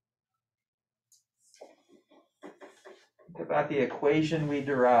 Think about the equation we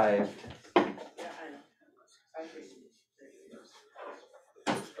derived.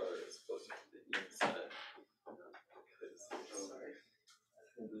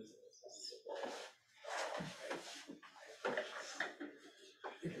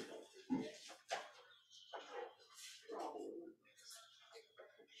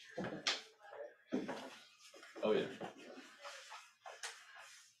 Oh yeah.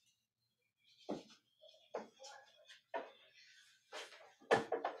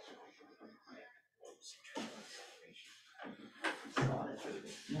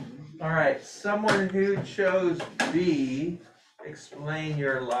 All right, someone who chose B, explain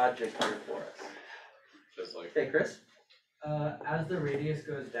your logic here for us. Just like, Okay, Chris? As the radius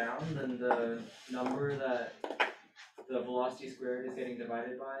goes down, then the number that the velocity squared is getting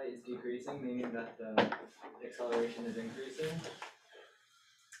divided by is decreasing, meaning that the acceleration is increasing.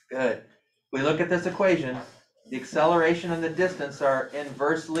 Good. We look at this equation, the acceleration and the distance are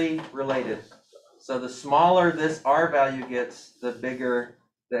inversely related. So the smaller this R value gets, the bigger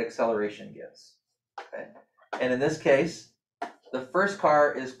the acceleration gets. Okay. And in this case, the first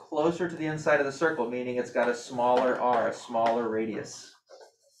car is closer to the inside of the circle, meaning it's got a smaller R, a smaller radius.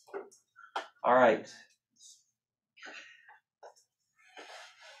 All right.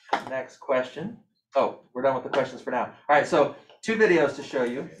 Next question. Oh, we're done with the questions for now. All right, so 2 videos to show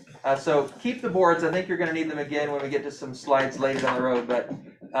you. So keep the boards. I think you're going to need them again when we get to some slides later down the road. But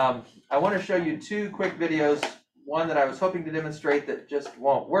I want to show you 2 quick videos. One that I was hoping to demonstrate that just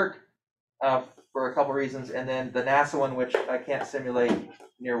won't work for a couple reasons. And then the NASA one, which I can't simulate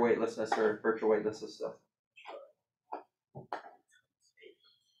near weightlessness or virtual weightlessness stuff.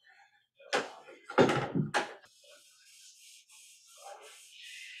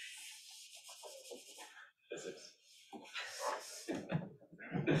 physics.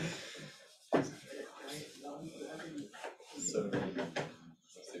 So,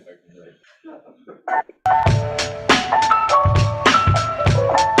 let's see if I can do it.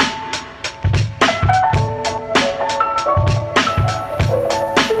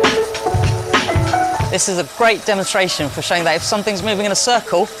 This is a great demonstration for showing that if something's moving in a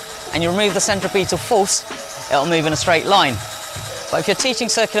circle and you remove the centripetal force, it'll move in a straight line. But if you're teaching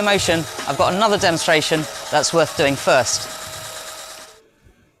circular motion, I've got another demonstration that's worth doing first.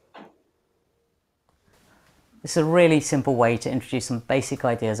 This is a really simple way to introduce some basic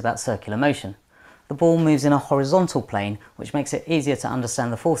ideas about circular motion. The ball moves in a horizontal plane, which makes it easier to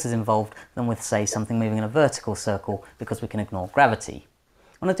understand the forces involved than with, say, something moving in a vertical circle because we can ignore gravity.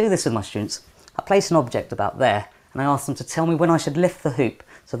 When I do this with my students, I place an object about there and I ask them to tell me when I should lift the hoop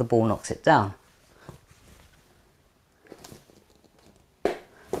so the ball knocks it down.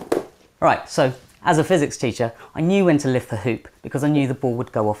 Right, so as a physics teacher, I knew when to lift the hoop because I knew the ball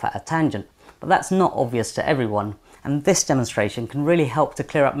would go off at a tangent, but that's not obvious to everyone, and this demonstration can really help to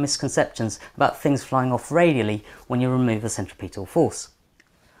clear up misconceptions about things flying off radially when you remove the centripetal force.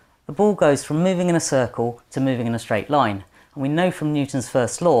 The ball goes from moving in a circle to moving in a straight line, and we know from Newton's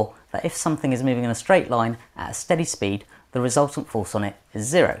first law that if something is moving in a straight line at a steady speed, the resultant force on it is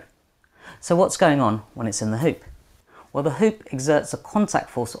zero. So what's going on when it's in the hoop? Well, the hoop exerts a contact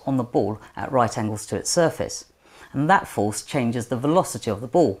force on the ball at right angles to its surface, and that force changes the velocity of the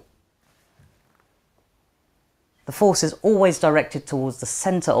ball. The force is always directed towards the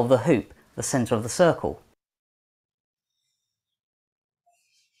centre of the hoop, the centre of the circle.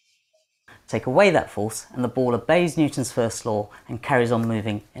 Take away that force and the ball obeys Newton's first law and carries on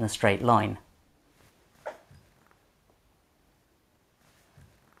moving in a straight line.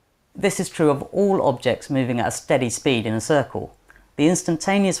 This is true of all objects moving at a steady speed in a circle. The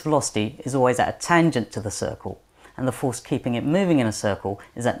instantaneous velocity is always at a tangent to the circle, and the force keeping it moving in a circle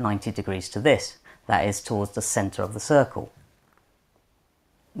is at 90 degrees to this, that is towards the centre of the circle.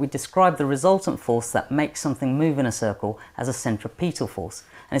 We describe the resultant force that makes something move in a circle as a centripetal force,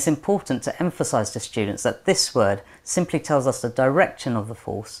 and it's important to emphasise to students that this word simply tells us the direction of the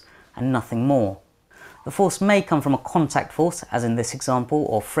force and nothing more. The force may come from a contact force, as in this example,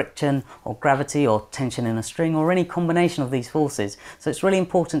 or friction, or gravity, or tension in a string, or any combination of these forces, so it's really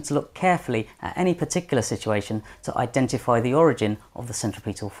important to look carefully at any particular situation to identify the origin of the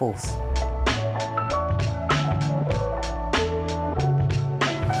centripetal force.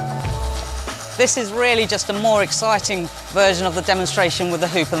 This is really just a more exciting version of the demonstration with the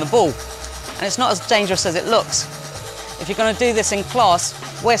hoop and the ball, and it's not as dangerous as it looks. If you're going to do this in class,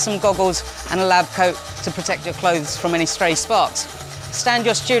 wear some goggles and a lab coat to protect your clothes from any stray sparks. Stand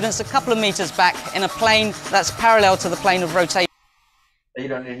your students a couple of meters back in a plane that's parallel to the plane of rotation. You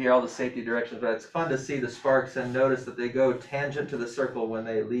don't need to hear all the safety directions, but it's fun to see the sparks and notice that they go tangent to the circle when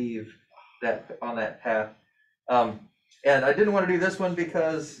they leave that on that path. And I didn't want to do this one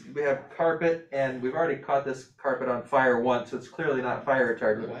because we have carpet, and we've already caught this carpet on fire once, so it's clearly not fire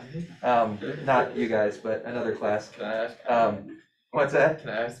retardant. Not you guys, but another class. Can I ask? What's that?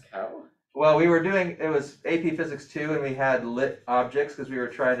 Can I ask how? Well, we were doing, it was AP Physics 2, and we had lit objects because we were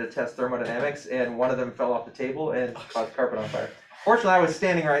trying to test thermodynamics, and one of them fell off the table and caused carpet on fire. Fortunately, I was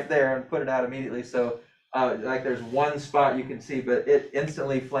standing right there and put it out immediately, so like there's one spot you can see, but it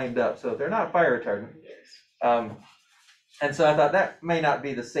instantly flamed up, so they're not fire retardant. And so I thought that may not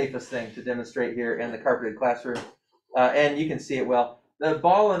be the safest thing to demonstrate here in the carpeted classroom, and you can see it well. The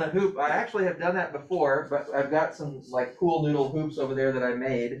ball and a hoop, I actually have done that before, but I've got some like pool noodle hoops over there that I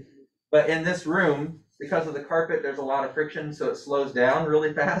made. But in this room, because of the carpet, there's a lot of friction, so it slows down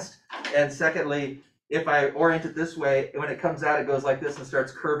really fast. And secondly, if I orient it this way, when it comes out, it goes like this and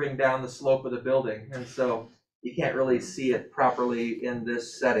starts curving down the slope of the building. And so you can't really see it properly in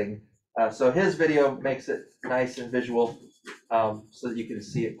this setting. So his video makes it nice and visual, so that you can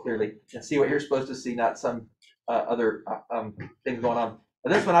see it clearly and see what you're supposed to see, not some other things going on.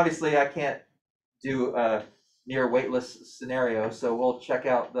 But this one, obviously, I can't do a near weightless scenario, so we'll check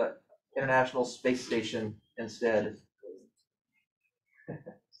out the International Space Station instead.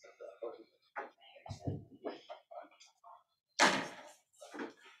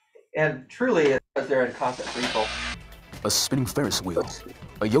 And truly, it's they're in constant free fall. A spinning Ferris wheel,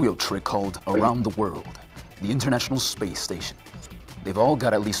 a yo-yo trick called Around the World, the International Space Station. They've all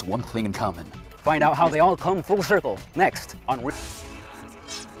got at least one thing in common. Find out how they all come full circle, next on...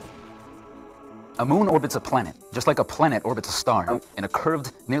 A moon orbits a planet, just like a planet orbits a star, in a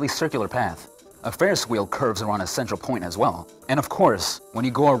curved, nearly circular path. A Ferris wheel curves around a central point as well. And of course, when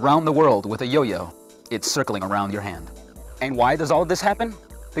you go around the world with a yo-yo, it's circling around your hand. And why does all this happen?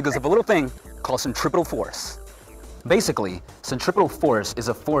 Because of a little thing called centripetal force. Basically, centripetal force is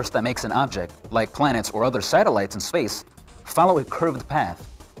a force that makes an object, like planets or other satellites in space, follow a curved path.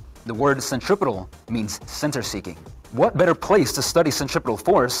 The word centripetal means center-seeking. What better place to study centripetal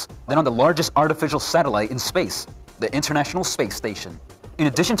force than on the largest artificial satellite in space, the International Space Station? In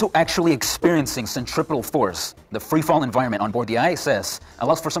addition to actually experiencing centripetal force, the freefall environment on board the ISS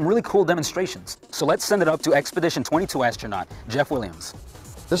allows for some really cool demonstrations. So let's send it up to Expedition 22 astronaut Jeff Williams.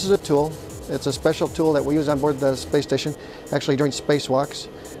 This is a tool. It's a special tool that we use on board the space station, actually during spacewalks.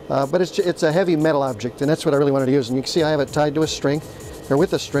 But it's a heavy metal object, and that's what I really wanted to use. And you can see I have it tied to a string, or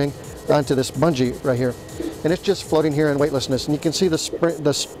with a string, onto this bungee right here. And it's just floating here in weightlessness. And you can see the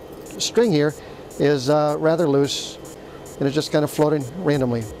string here is rather loose, and it's just kind of floating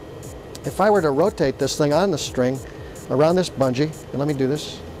randomly. If I were to rotate this thing on the string around this bungee, and let me do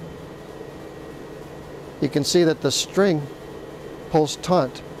this, you can see that the string pulls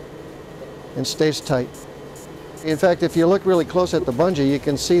taut and stays tight. In fact, if you look really close at the bungee, you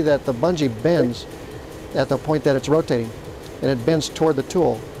can see that the bungee bends at the point that it's rotating, and it bends toward the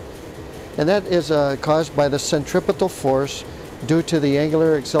tool. And that is caused by the centripetal force due to the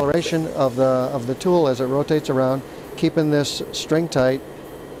angular acceleration of the tool as it rotates around, keeping this string tight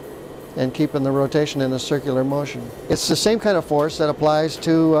and keeping the rotation in a circular motion. It's the same kind of force that applies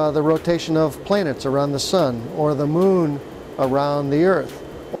to the rotation of planets around the sun or the moon around the Earth.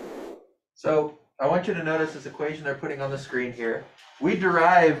 So I want you to notice this equation they're putting on the screen here. We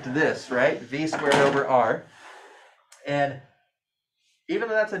derived this, right? V squared over r. And even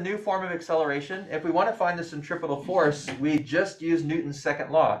though that's a new form of acceleration, if we want to find the centripetal force, we just use Newton's second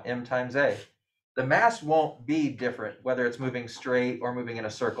law, m times a. The mass won't be different, whether it's moving straight or moving in a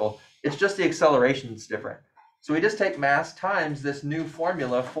circle. It's just the acceleration that's different. So we just take mass times this new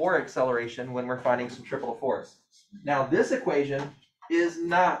formula for acceleration when we're finding centripetal force. Now this equation is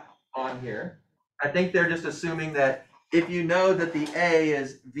not on here. I think they're just assuming that if you know that the A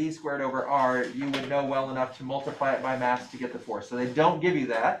is V squared over R, you would know well enough to multiply it by mass to get the force. So they don't give you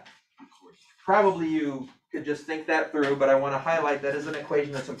that. Probably you could just think that through, but I want to highlight that as an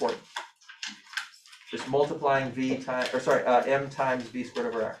equation that's important. Just multiplying m times V squared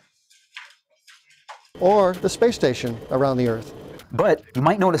over R. Or the space station around the Earth. But you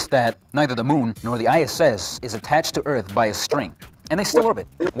might notice that neither the moon nor the ISS is attached to Earth by a string, and they still orbit.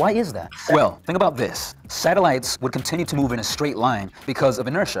 Why is that? Well, think about this. Satellites would continue to move in a straight line because of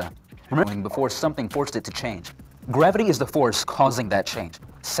inertia, remembering before something forced it to change. Gravity is the force causing that change.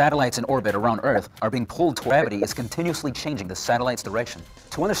 Satellites in orbit around Earth are being pulled toward gravity is continuously changing the satellite's direction.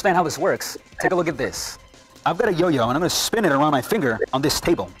 To understand how this works, take a look at this. I've got a yo-yo and I'm going to spin it around my finger on this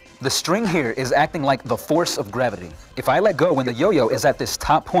table. The string here is acting like the force of gravity. If I let go when the yo-yo is at this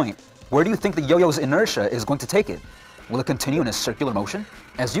top point, where do you think the yo-yo's inertia is going to take it? Will it continue in a circular motion?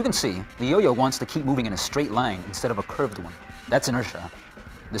 As you can see, the yo-yo wants to keep moving in a straight line instead of a curved one. That's inertia.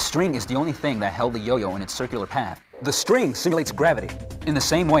 The string is the only thing that held the yo-yo in its circular path. The string simulates gravity. In the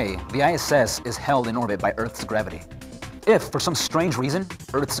same way, the ISS is held in orbit by Earth's gravity. If, for some strange reason,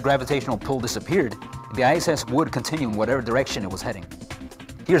 Earth's gravitational pull disappeared, the ISS would continue in whatever direction it was heading.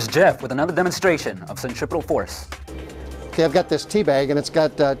 Here's Jeff with another demonstration of centripetal force. Okay, I've got this tea bag, and it's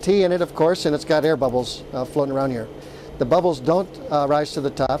got tea in it, of course, and it's got air bubbles floating around here. The bubbles don't rise to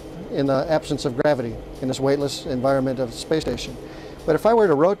the top in the absence of gravity in this weightless environment of the space station. But if I were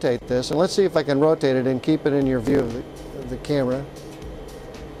to rotate this, and let's see if I can rotate it and keep it in your view of the camera.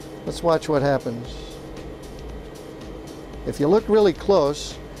 Let's watch what happens. If you look really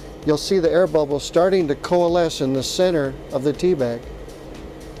close, you'll see the air bubbles starting to coalesce in the center of the tea bag.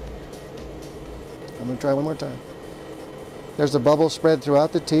 I'm going to try one more time. There's the bubbles spread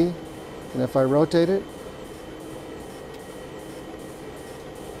throughout the tea, and if I rotate it,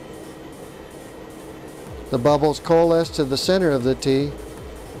 the bubbles coalesce to the center of the tea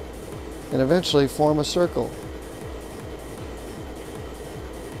and eventually form a circle.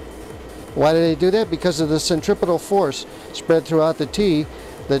 Why do they do that? Because of the centripetal force spread throughout the tea.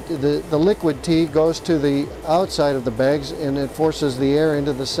 The liquid tea goes to the outside of the bags and it forces the air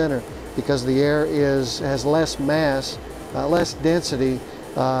into the center because the air has less mass, less density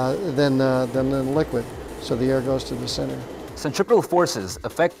than the liquid. So the air goes to the center. Centripetal forces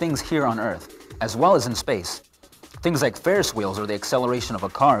affect things here on Earth, as well as in space. Things like Ferris wheels or the acceleration of a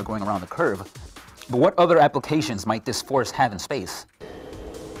car going around a curve. But what other applications might this force have in space?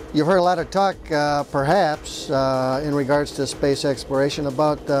 You've heard a lot of talk, perhaps, in regards to space exploration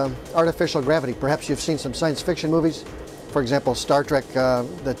about artificial gravity. Perhaps you've seen some science fiction movies. For example, Star Trek,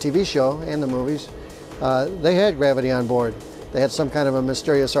 the TV show and the movies. They had gravity on board. They had some kind of a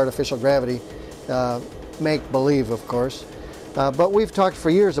mysterious artificial gravity, make-believe, of course. But we've talked for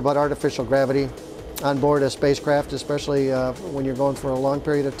years about artificial gravity on board a spacecraft, especially when you're going for a long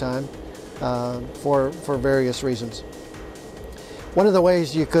period of time for various reasons. One of the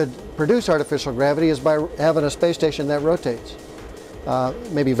ways you could produce artificial gravity is by having a space station that rotates.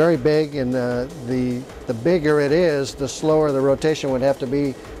 Maybe very big, and the bigger it is, the slower the rotation would have to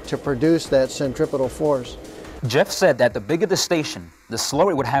be to produce that centripetal force. Jeff said that the bigger the station, the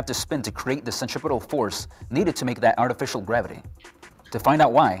slower it would have to spin to create the centripetal force needed to make that artificial gravity. To find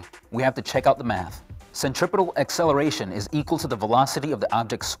out why, we have to check out the math. Centripetal acceleration is equal to the velocity of the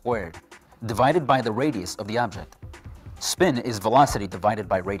object squared, divided by the radius of the object. Spin is velocity divided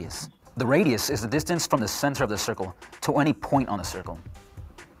by radius. The radius is the distance from the center of the circle to any point on the circle.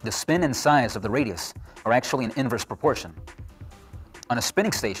 The spin and size of the radius are actually in inverse proportion. On a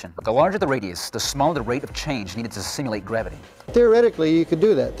spinning station, the larger the radius, the smaller the rate of change needed to simulate gravity. Theoretically, you could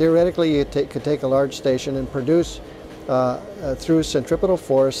do that. Theoretically, you could take a large station and produce through centripetal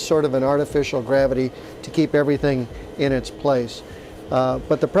force sort of an artificial gravity to keep everything in its place.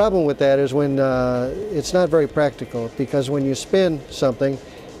 But the problem with that is when it's not very practical, because when you spin something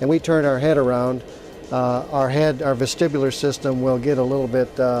and we turn our head around, our vestibular system will get a little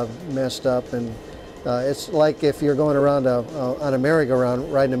bit messed up, and it's like if you're going around on a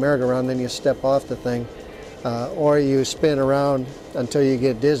merry-go-round, riding a merry-go-round, then you step off the thing, or you spin around until you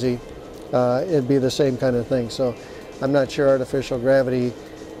get dizzy. It'd be the same kind of thing. So I'm not sure artificial gravity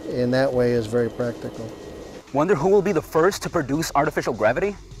in that way is very practical. Wonder who will be the first to produce artificial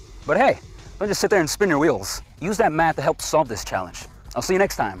gravity? But hey, don't just sit there and spin your wheels. Use that math to help solve this challenge. I'll see you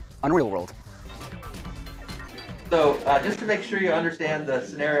next time on Real World. So just to make sure you understand the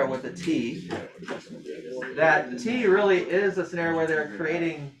scenario with the T, that the T really is a scenario where they're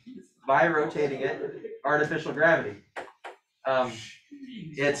creating, by rotating it, artificial gravity.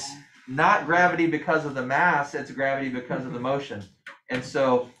 It's not gravity because of the mass, it's gravity because of the motion. And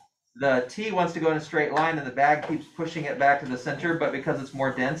so the T wants to go in a straight line and the bag keeps pushing it back to the center, but because it's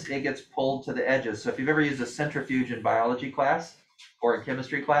more dense, it gets pulled to the edges. So if you've ever used a centrifuge in biology class or in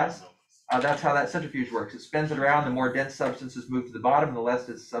chemistry class, that's how that centrifuge works. It spins it around, the more dense substances move to the bottom, the less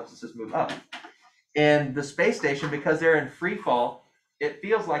dense substances move up. In the space station, because they're in free fall, it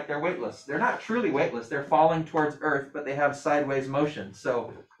feels like they're weightless. They're not truly weightless. They're falling towards Earth, but they have sideways motion.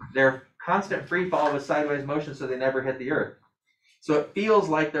 So they're constant free fall with sideways motion, so they never hit the Earth. So it feels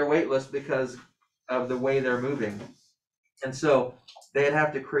like they're weightless because of the way they're moving. And so they'd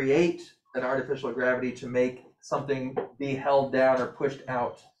have to create an artificial gravity to make something be held down or pushed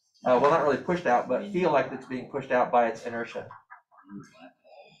out. Well, not really pushed out, but feel like it's being pushed out by its inertia.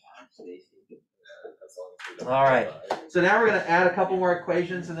 All right, so now we're going to add a couple more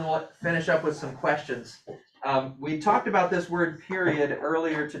equations and then we'll finish up with some questions. We talked about this word period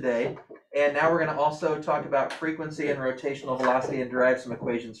earlier today, and now we're going to also talk about frequency and rotational velocity and derive some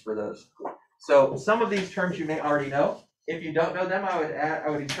equations for those. So some of these terms you may already know. If you don't know them, I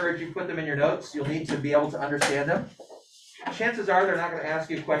would encourage you to put them in your notes. You'll need to be able to understand them. Chances are they're not going to ask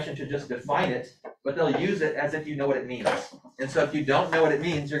you a question to just define it, but they'll use it as if you know what it means. And so if you don't know what it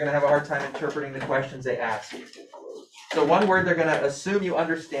means, you're going to have a hard time interpreting the questions they ask. So one word they're going to assume you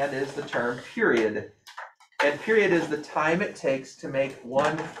understand is the term period. And period is the time it takes to make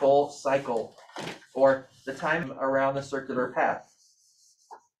one full cycle, or the time around the circular path.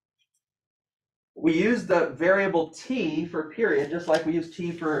 We use the variable t for period, just like we use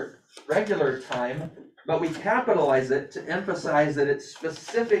t for regular time, but we capitalize it to emphasize that it's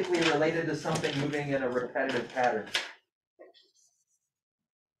specifically related to something moving in a repetitive pattern.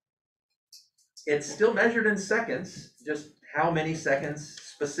 It's still measured in seconds, just how many seconds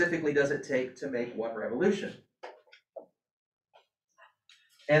specifically does it take to make one revolution.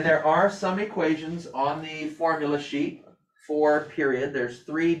 And there are some equations on the formula sheet for period. There's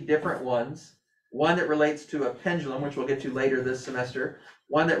 3 different ones. One that relates to a pendulum, which we'll get to later this semester.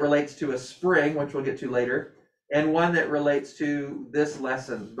 One that relates to a spring, which we'll get to later. And one that relates to this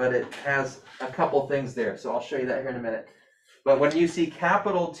lesson, but it has a couple things there. So I'll show you that here in a minute. But when you see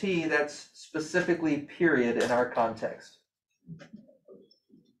capital T, that's specifically period in our context.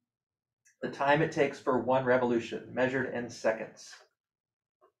 The time it takes for one revolution, measured in seconds.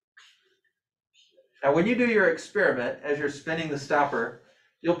 Now, when you do your experiment, as you're spinning the stopper,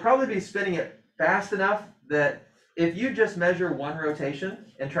 you'll probably be spinning it fast enough that if you just measure one rotation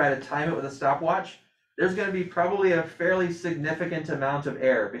and try to time it with a stopwatch, there's going to be probably a fairly significant amount of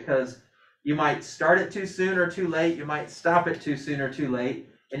error, because you might start it too soon or too late, you might stop it too soon or too late,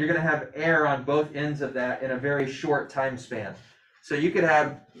 and you're going to have error on both ends of that in a very short time span. So you could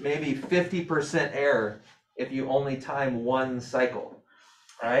have maybe 50% error if you only time one cycle,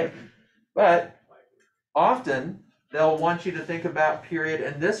 all right? But often they'll want you to think about period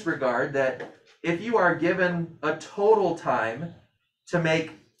in this regard, that if you are given a total time to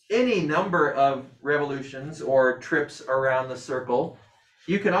make any number of revolutions or trips around the circle,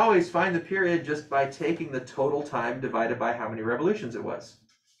 you can always find the period just by taking the total time divided by how many revolutions it was.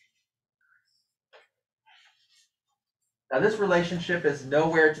 Now, this relationship is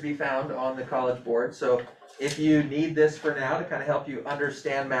nowhere to be found on the College Board, so if you need this for now to kind of help you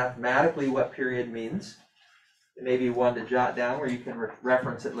understand mathematically what period means, it may be one to jot down where you can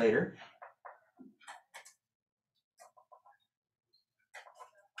reference it later.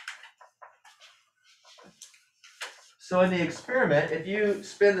 So in the experiment, if you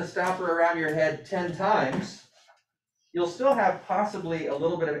spin the stopper around your head 10 times, you'll still have possibly a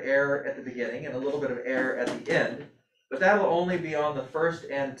little bit of error at the beginning and a little bit of error at the end. but that'll only be on the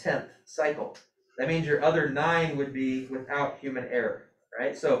 1st and 10th cycle. That means your other 9 would be without human error,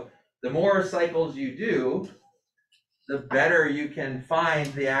 right? So the more cycles you do, the better you can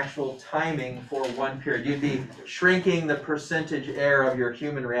find the actual timing for one period. You'd be shrinking the percentage error of your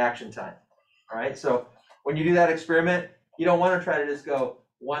human reaction time, all right? So when you do that experiment, you don't want to try to just go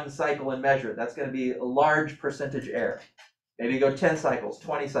 1 cycle and measure it. That's going to be a large percentage error. Maybe go 10 cycles,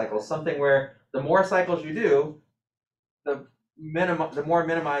 20 cycles, something where the more cycles you do, the more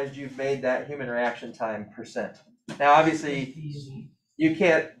minimized you've made that human reaction time percent. Now, obviously, you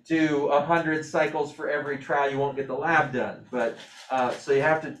can't do 100 cycles for every trial. You won't get the lab done, but so you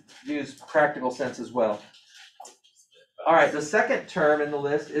have to use practical sense as well. All right, the second term in the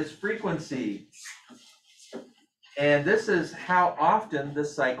list is frequency. And this is how often the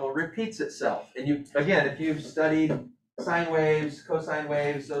cycle repeats itself. And you, again, if you've studied sine waves, cosine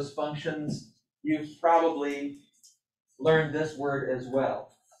waves, those functions, you've probably learned this word as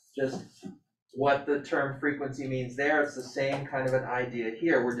well. Just what the term frequency means there. It's the same kind of an idea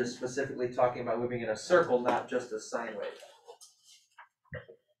here. We're just specifically talking about moving in a circle, not just a sine wave.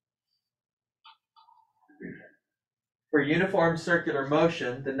 For uniform circular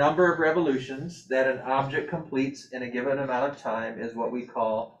motion, the number of revolutions that an object completes in a given amount of time is what we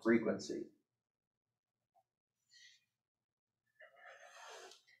call frequency.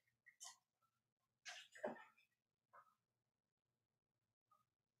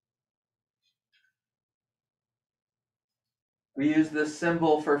 We use this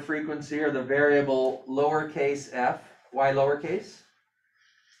symbol for frequency, or the variable lowercase f. Why lowercase?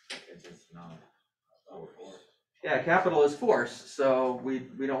 It's just not over force. Yeah, capital is force, so we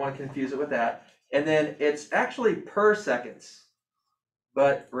don't want to confuse it with that. And then it's actually per seconds.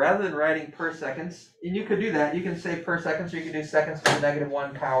 But rather than writing per seconds, and you could do that, you can say per seconds, or you can do seconds to the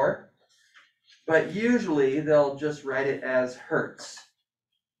 -1 power. But usually they'll just write it as hertz,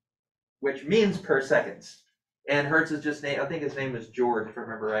 which means per seconds. And Hertz is just named, I think his name was George, if I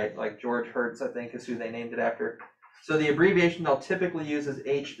remember right, like George Hertz, I think is who they named it after. So the abbreviation they'll typically use is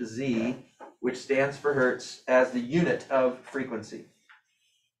Hz, which stands for Hertz, as the unit of frequency.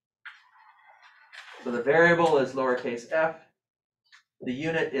 So the variable is lowercase f, the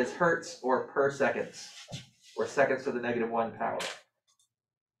unit is Hertz, or per seconds, or seconds to the -1 power.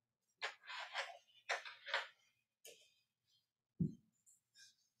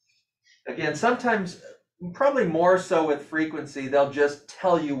 Again, sometimes, probably more so with frequency, they'll just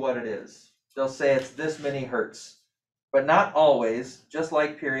tell you what it is. They'll say it's this many hertz, but not always. Just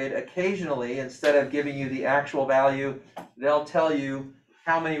like period, occasionally, instead of giving you the actual value, they'll tell you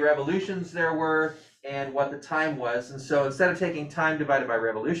how many revolutions there were and what the time was. And so instead of taking time divided by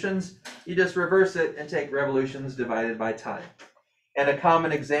revolutions, you just reverse it and take revolutions divided by time. And a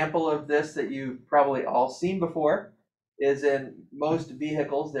common example of this that you've probably all seen before is in most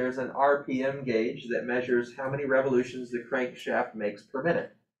vehicles, there's an RPM gauge that measures how many revolutions the crankshaft makes per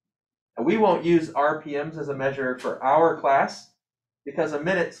minute. And we won't use RPMs as a measure for our class because a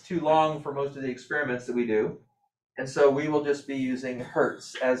minute's too long for most of the experiments that we do. And so we will just be using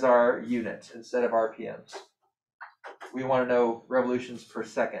hertz as our unit instead of RPMs. We want to know revolutions per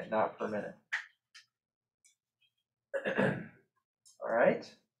second, not per minute. All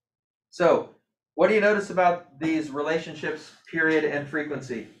right. So what do you notice about these relationships, period and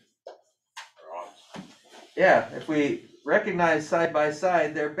frequency? Yeah, if we recognize side by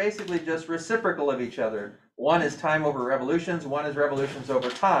side, they're basically just reciprocal of each other. One is time over revolutions, one is revolutions over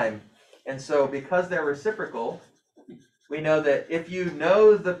time. And so because they're reciprocal, we know that if you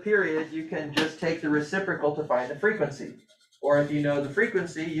know the period, you can just take the reciprocal to find the frequency. Or if you know the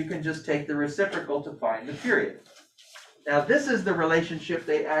frequency, you can just take the reciprocal to find the period. Now this is the relationship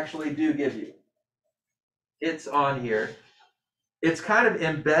they actually do give you. It's on here. It's kind of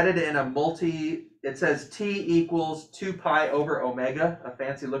embedded in a it says T equals 2 pi over omega, a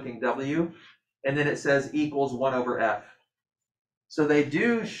fancy looking W, and then it says equals 1 over F. So they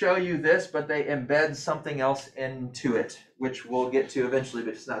do show you this, but they embed something else into it, which we'll get to eventually,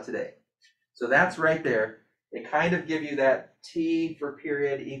 but it's not today. So that's right there. They kind of give you that T for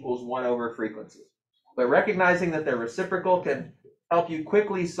period equals 1 over frequency. But recognizing that they're reciprocal can help you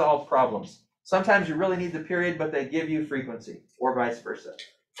quickly solve problems. Sometimes you really need the period, but they give you frequency, or vice versa.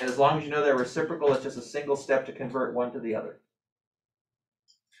 And as long as you know they're reciprocal, it's just a single step to convert one to the other.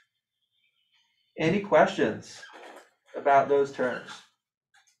 Any questions about those terms?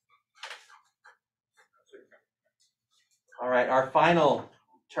 All right, our final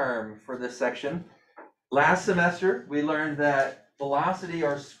term for this section. Last semester, we learned that velocity,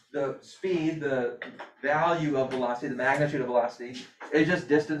 or the speed, the value of velocity, the magnitude of velocity, is just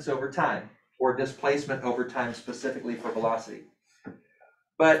distance over time. or displacement over time specifically for velocity.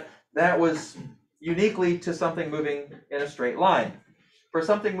 But that was uniquely to something moving in a straight line. For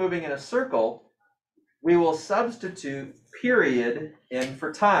something moving in a circle, we will substitute period in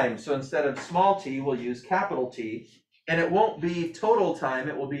for time. So instead of small t, we'll use capital T, and it won't be total time,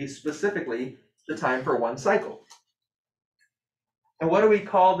 it will be specifically the time for one cycle. And what do we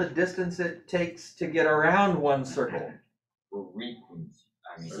call the distance it takes to get around one circle?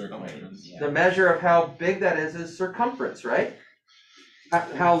 The measure of how big that is circumference, right?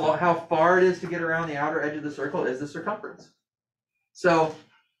 How far it is to get around the outer edge of the circle is the circumference. So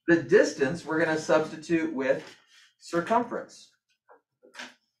the distance we're going to substitute with circumference.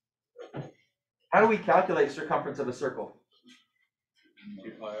 How do we calculate circumference of a circle?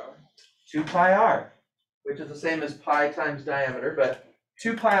 2 pi r. 2 pi r, which is the same as pi times diameter, but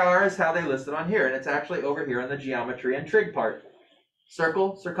 2 pi r is how they list it on here, and it's actually over here in the geometry and trig part.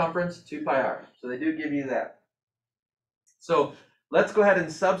 Circle, circumference, 2 pi r. So they do give you that. So let's go ahead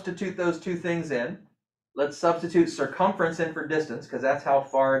and substitute those two things in. Let's substitute circumference in for distance, because that's how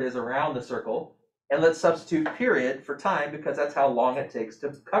far it is around the circle. And let's substitute period for time, because that's how long it takes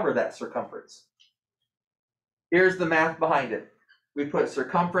to cover that circumference. Here's the math behind it. We put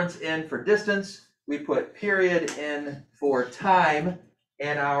circumference in for distance, we put period in for time,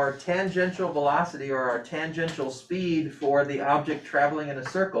 and our tangential velocity, or our tangential speed for the object traveling in a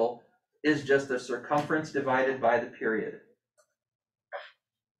circle, is just the circumference divided by the period.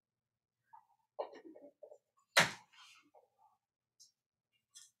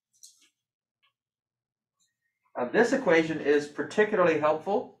 Now, this equation is particularly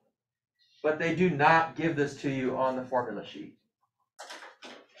helpful, but they do not give this to you on the formula sheet.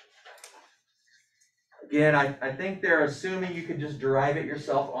 Again, I think they're assuming you can just derive it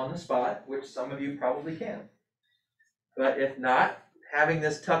yourself on the spot, which some of you probably can. But if not, having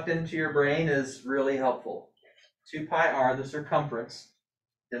this tucked into your brain is really helpful. 2 pi r, the circumference,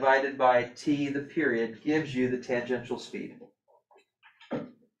 divided by t, the period, gives you the tangential speed.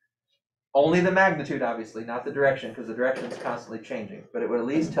 Only the magnitude, obviously, not the direction, because the direction is constantly changing. But it would at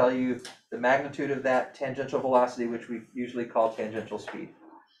least tell you the magnitude of that tangential velocity, which we usually call tangential speed.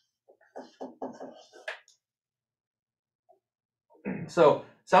 So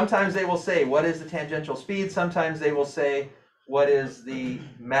sometimes they will say, what is the tangential speed? Sometimes they will say, what is the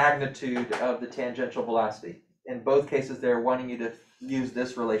magnitude of the tangential velocity? In both cases, they're wanting you to use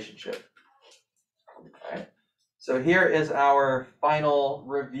this relationship. All right. So here is our final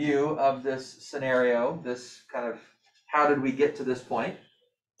review of this scenario, this kind of how did we get to this point.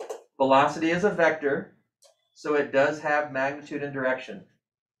 Velocity is a vector, so it does have magnitude and direction.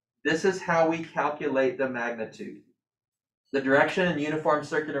 This is how we calculate the magnitude. The direction in uniform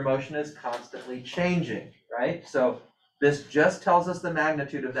circular motion is constantly changing, right? So this just tells us the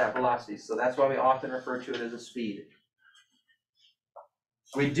magnitude of that velocity, so that's why we often refer to it as a speed.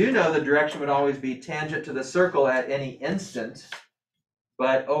 We do know the direction would always be tangent to the circle at any instant,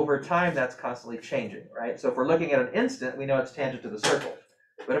 but over time that's constantly changing, right? So if we're looking at an instant, we know it's tangent to the circle.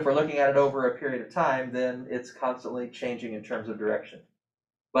 But if we're looking at it over a period of time, then it's constantly changing in terms of direction.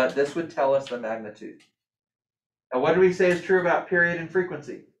 But this would tell us the magnitude. Now, what do we say is true about period and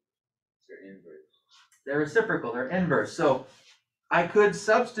frequency? They're inverse. They're reciprocal, they're inverse. So I could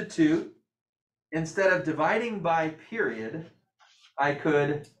substitute, instead of dividing by period, I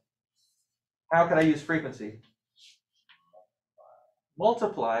could, how could I use frequency?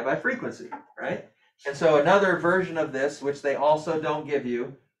 Multiply by frequency, right? And so another version of this, which they also don't give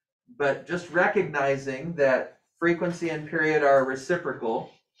you, but just recognizing that frequency and period are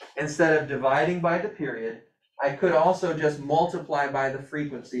reciprocal, instead of dividing by the period, I could also just multiply by the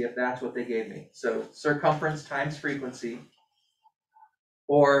frequency if that's what they gave me. So circumference times frequency,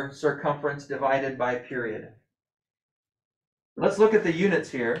 or circumference divided by period. Let's look at the units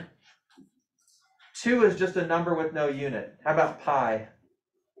here. 2 is just a number with no unit. How about pi?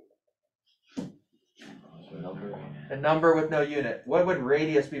 A number with no unit. What would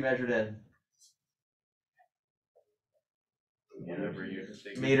radius be measured in?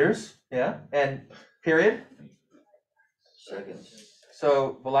 Meters, yeah. And period? Seconds.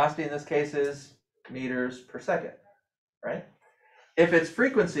 So velocity in this case is meters per second, right? If it's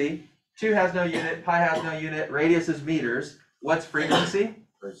frequency, 2 has no unit, pi has no unit, radius is meters. What's frequency?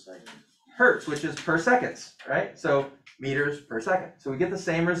 Per second. Hertz, which is per seconds, right? So meters per second. So we get the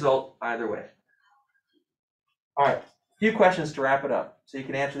same result either way. All right, a few questions to wrap it up. So you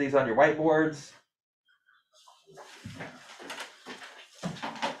can answer these on your whiteboards.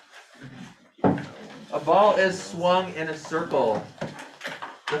 A ball is swung in a circle.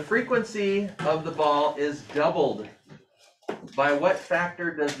 The frequency of the ball is doubled By what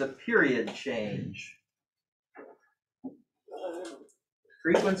factor does the period change?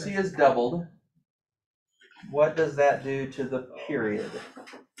 Frequency is doubled. What does that do to the period?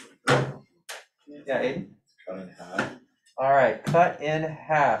 Yeah, Aiden? Cut in half. All right, cut in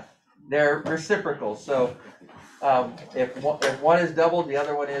half. They're reciprocal, so if one is doubled, the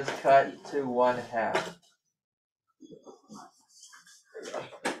other one is cut to 1/2.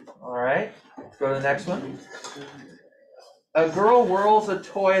 All right, let's go to the next one. A girl whirls a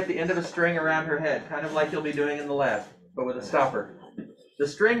toy at the end of a string around her head, kind of like you'll be doing in the lab, but with a stopper. The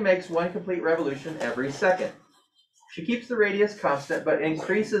string makes 1 complete revolution every second. She keeps the radius constant, but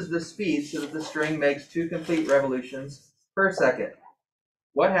increases the speed so that the string makes 2 complete revolutions per second.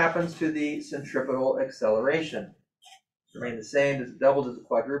 What happens to the centripetal acceleration? Remain the same? Does it double? Does it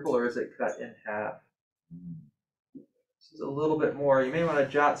quadruple? Or is it cut in half? This is a little bit more. You may want to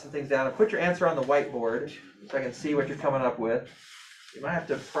jot some things down and put your answer on the whiteboard so I can see what you're coming up with. You might have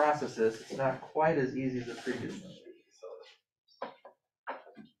to process this. It's not quite as easy as the previous one.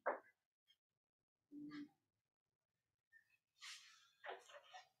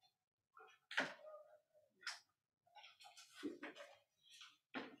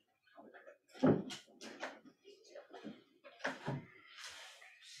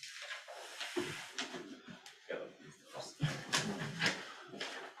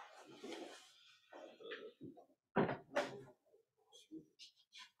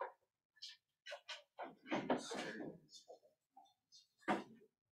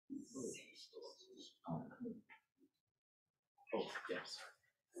 Oh, yes.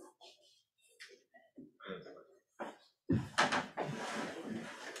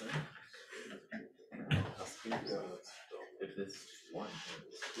 If this one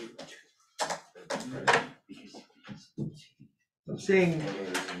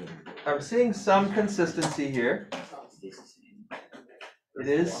I'm seeing some consistency here. It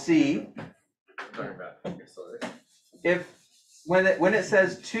is C. If when it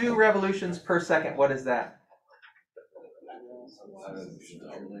says 2 revolutions per second, what is that?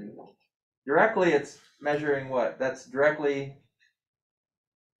 Directly, it's measuring what? That's directly.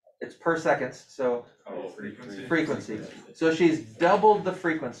 It's per seconds, so frequency. So she's doubled the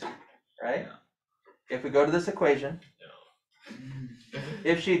frequency, right? If we go to this equation,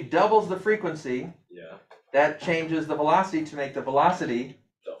 if she doubles the frequency, that changes the velocity to make the velocity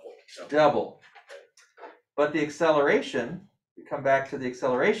double. But the acceleration, we come back to the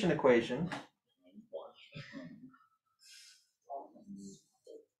acceleration equation.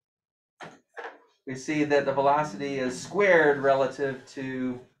 We see that the velocity is squared relative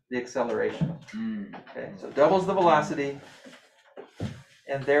to the acceleration. Okay, so doubles the velocity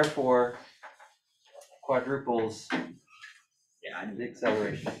and therefore quadruples the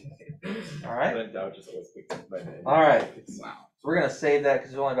acceleration. All right? All right. So we're going to save that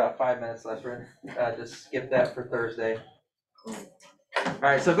because there's only about 5 minutes left. We're going to just skip that for Thursday. All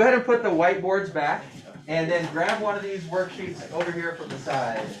right, so go ahead and put the whiteboards back and then grab one of these worksheets over here from the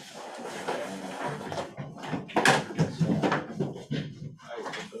side.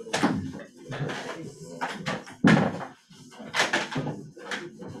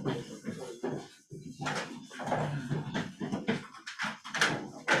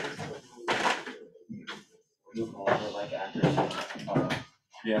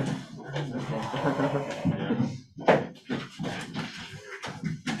 Yeah.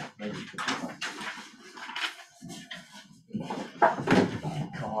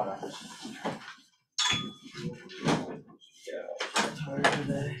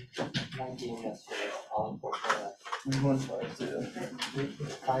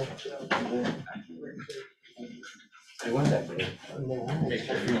 It was that good. Make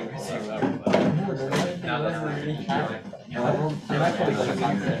sure you receive that. Now that's They might put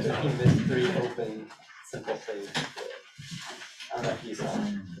like 3 open simple plays. I don't know if you saw.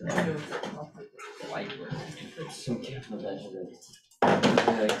 Like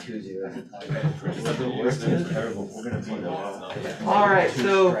 2-0. All right,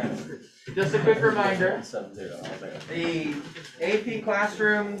 so just a quick reminder, the AP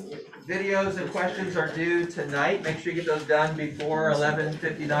Classroom videos and questions are due tonight. Make sure you get those done before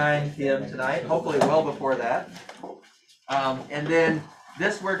 11:59 p.m. tonight, hopefully well before that. And then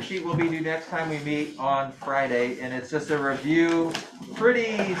this worksheet will be due next time we meet on Friday, and it's just a review,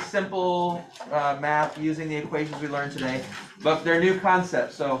 pretty simple math using the equations we learned today, but they're new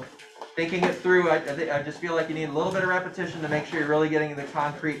concepts, so thinking it through, I just feel like you need a little bit of repetition to make sure you're really getting the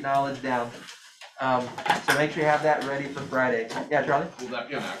concrete knowledge down. So make sure you have that ready for Friday. Yeah, Charlie? Will that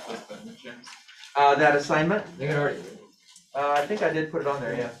be on Access then, James? That assignment? I think it already. I think I did put it on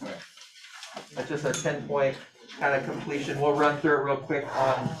there, yeah. It's just a 10-point kind of completion. We'll run through it real quick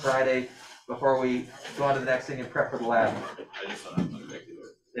on Friday before we go on to the next thing and prep for the lab.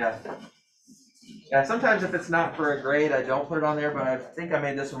 Yeah. Yeah, sometimes if it's not for a grade, I don't put it on there, but I think I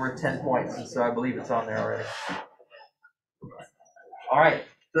made this one worth 10 points, and so I believe it's on there already. All right,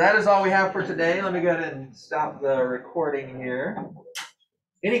 so that is all we have for today. Let me go ahead and stop the recording here.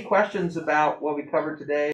 Any questions about what we covered today?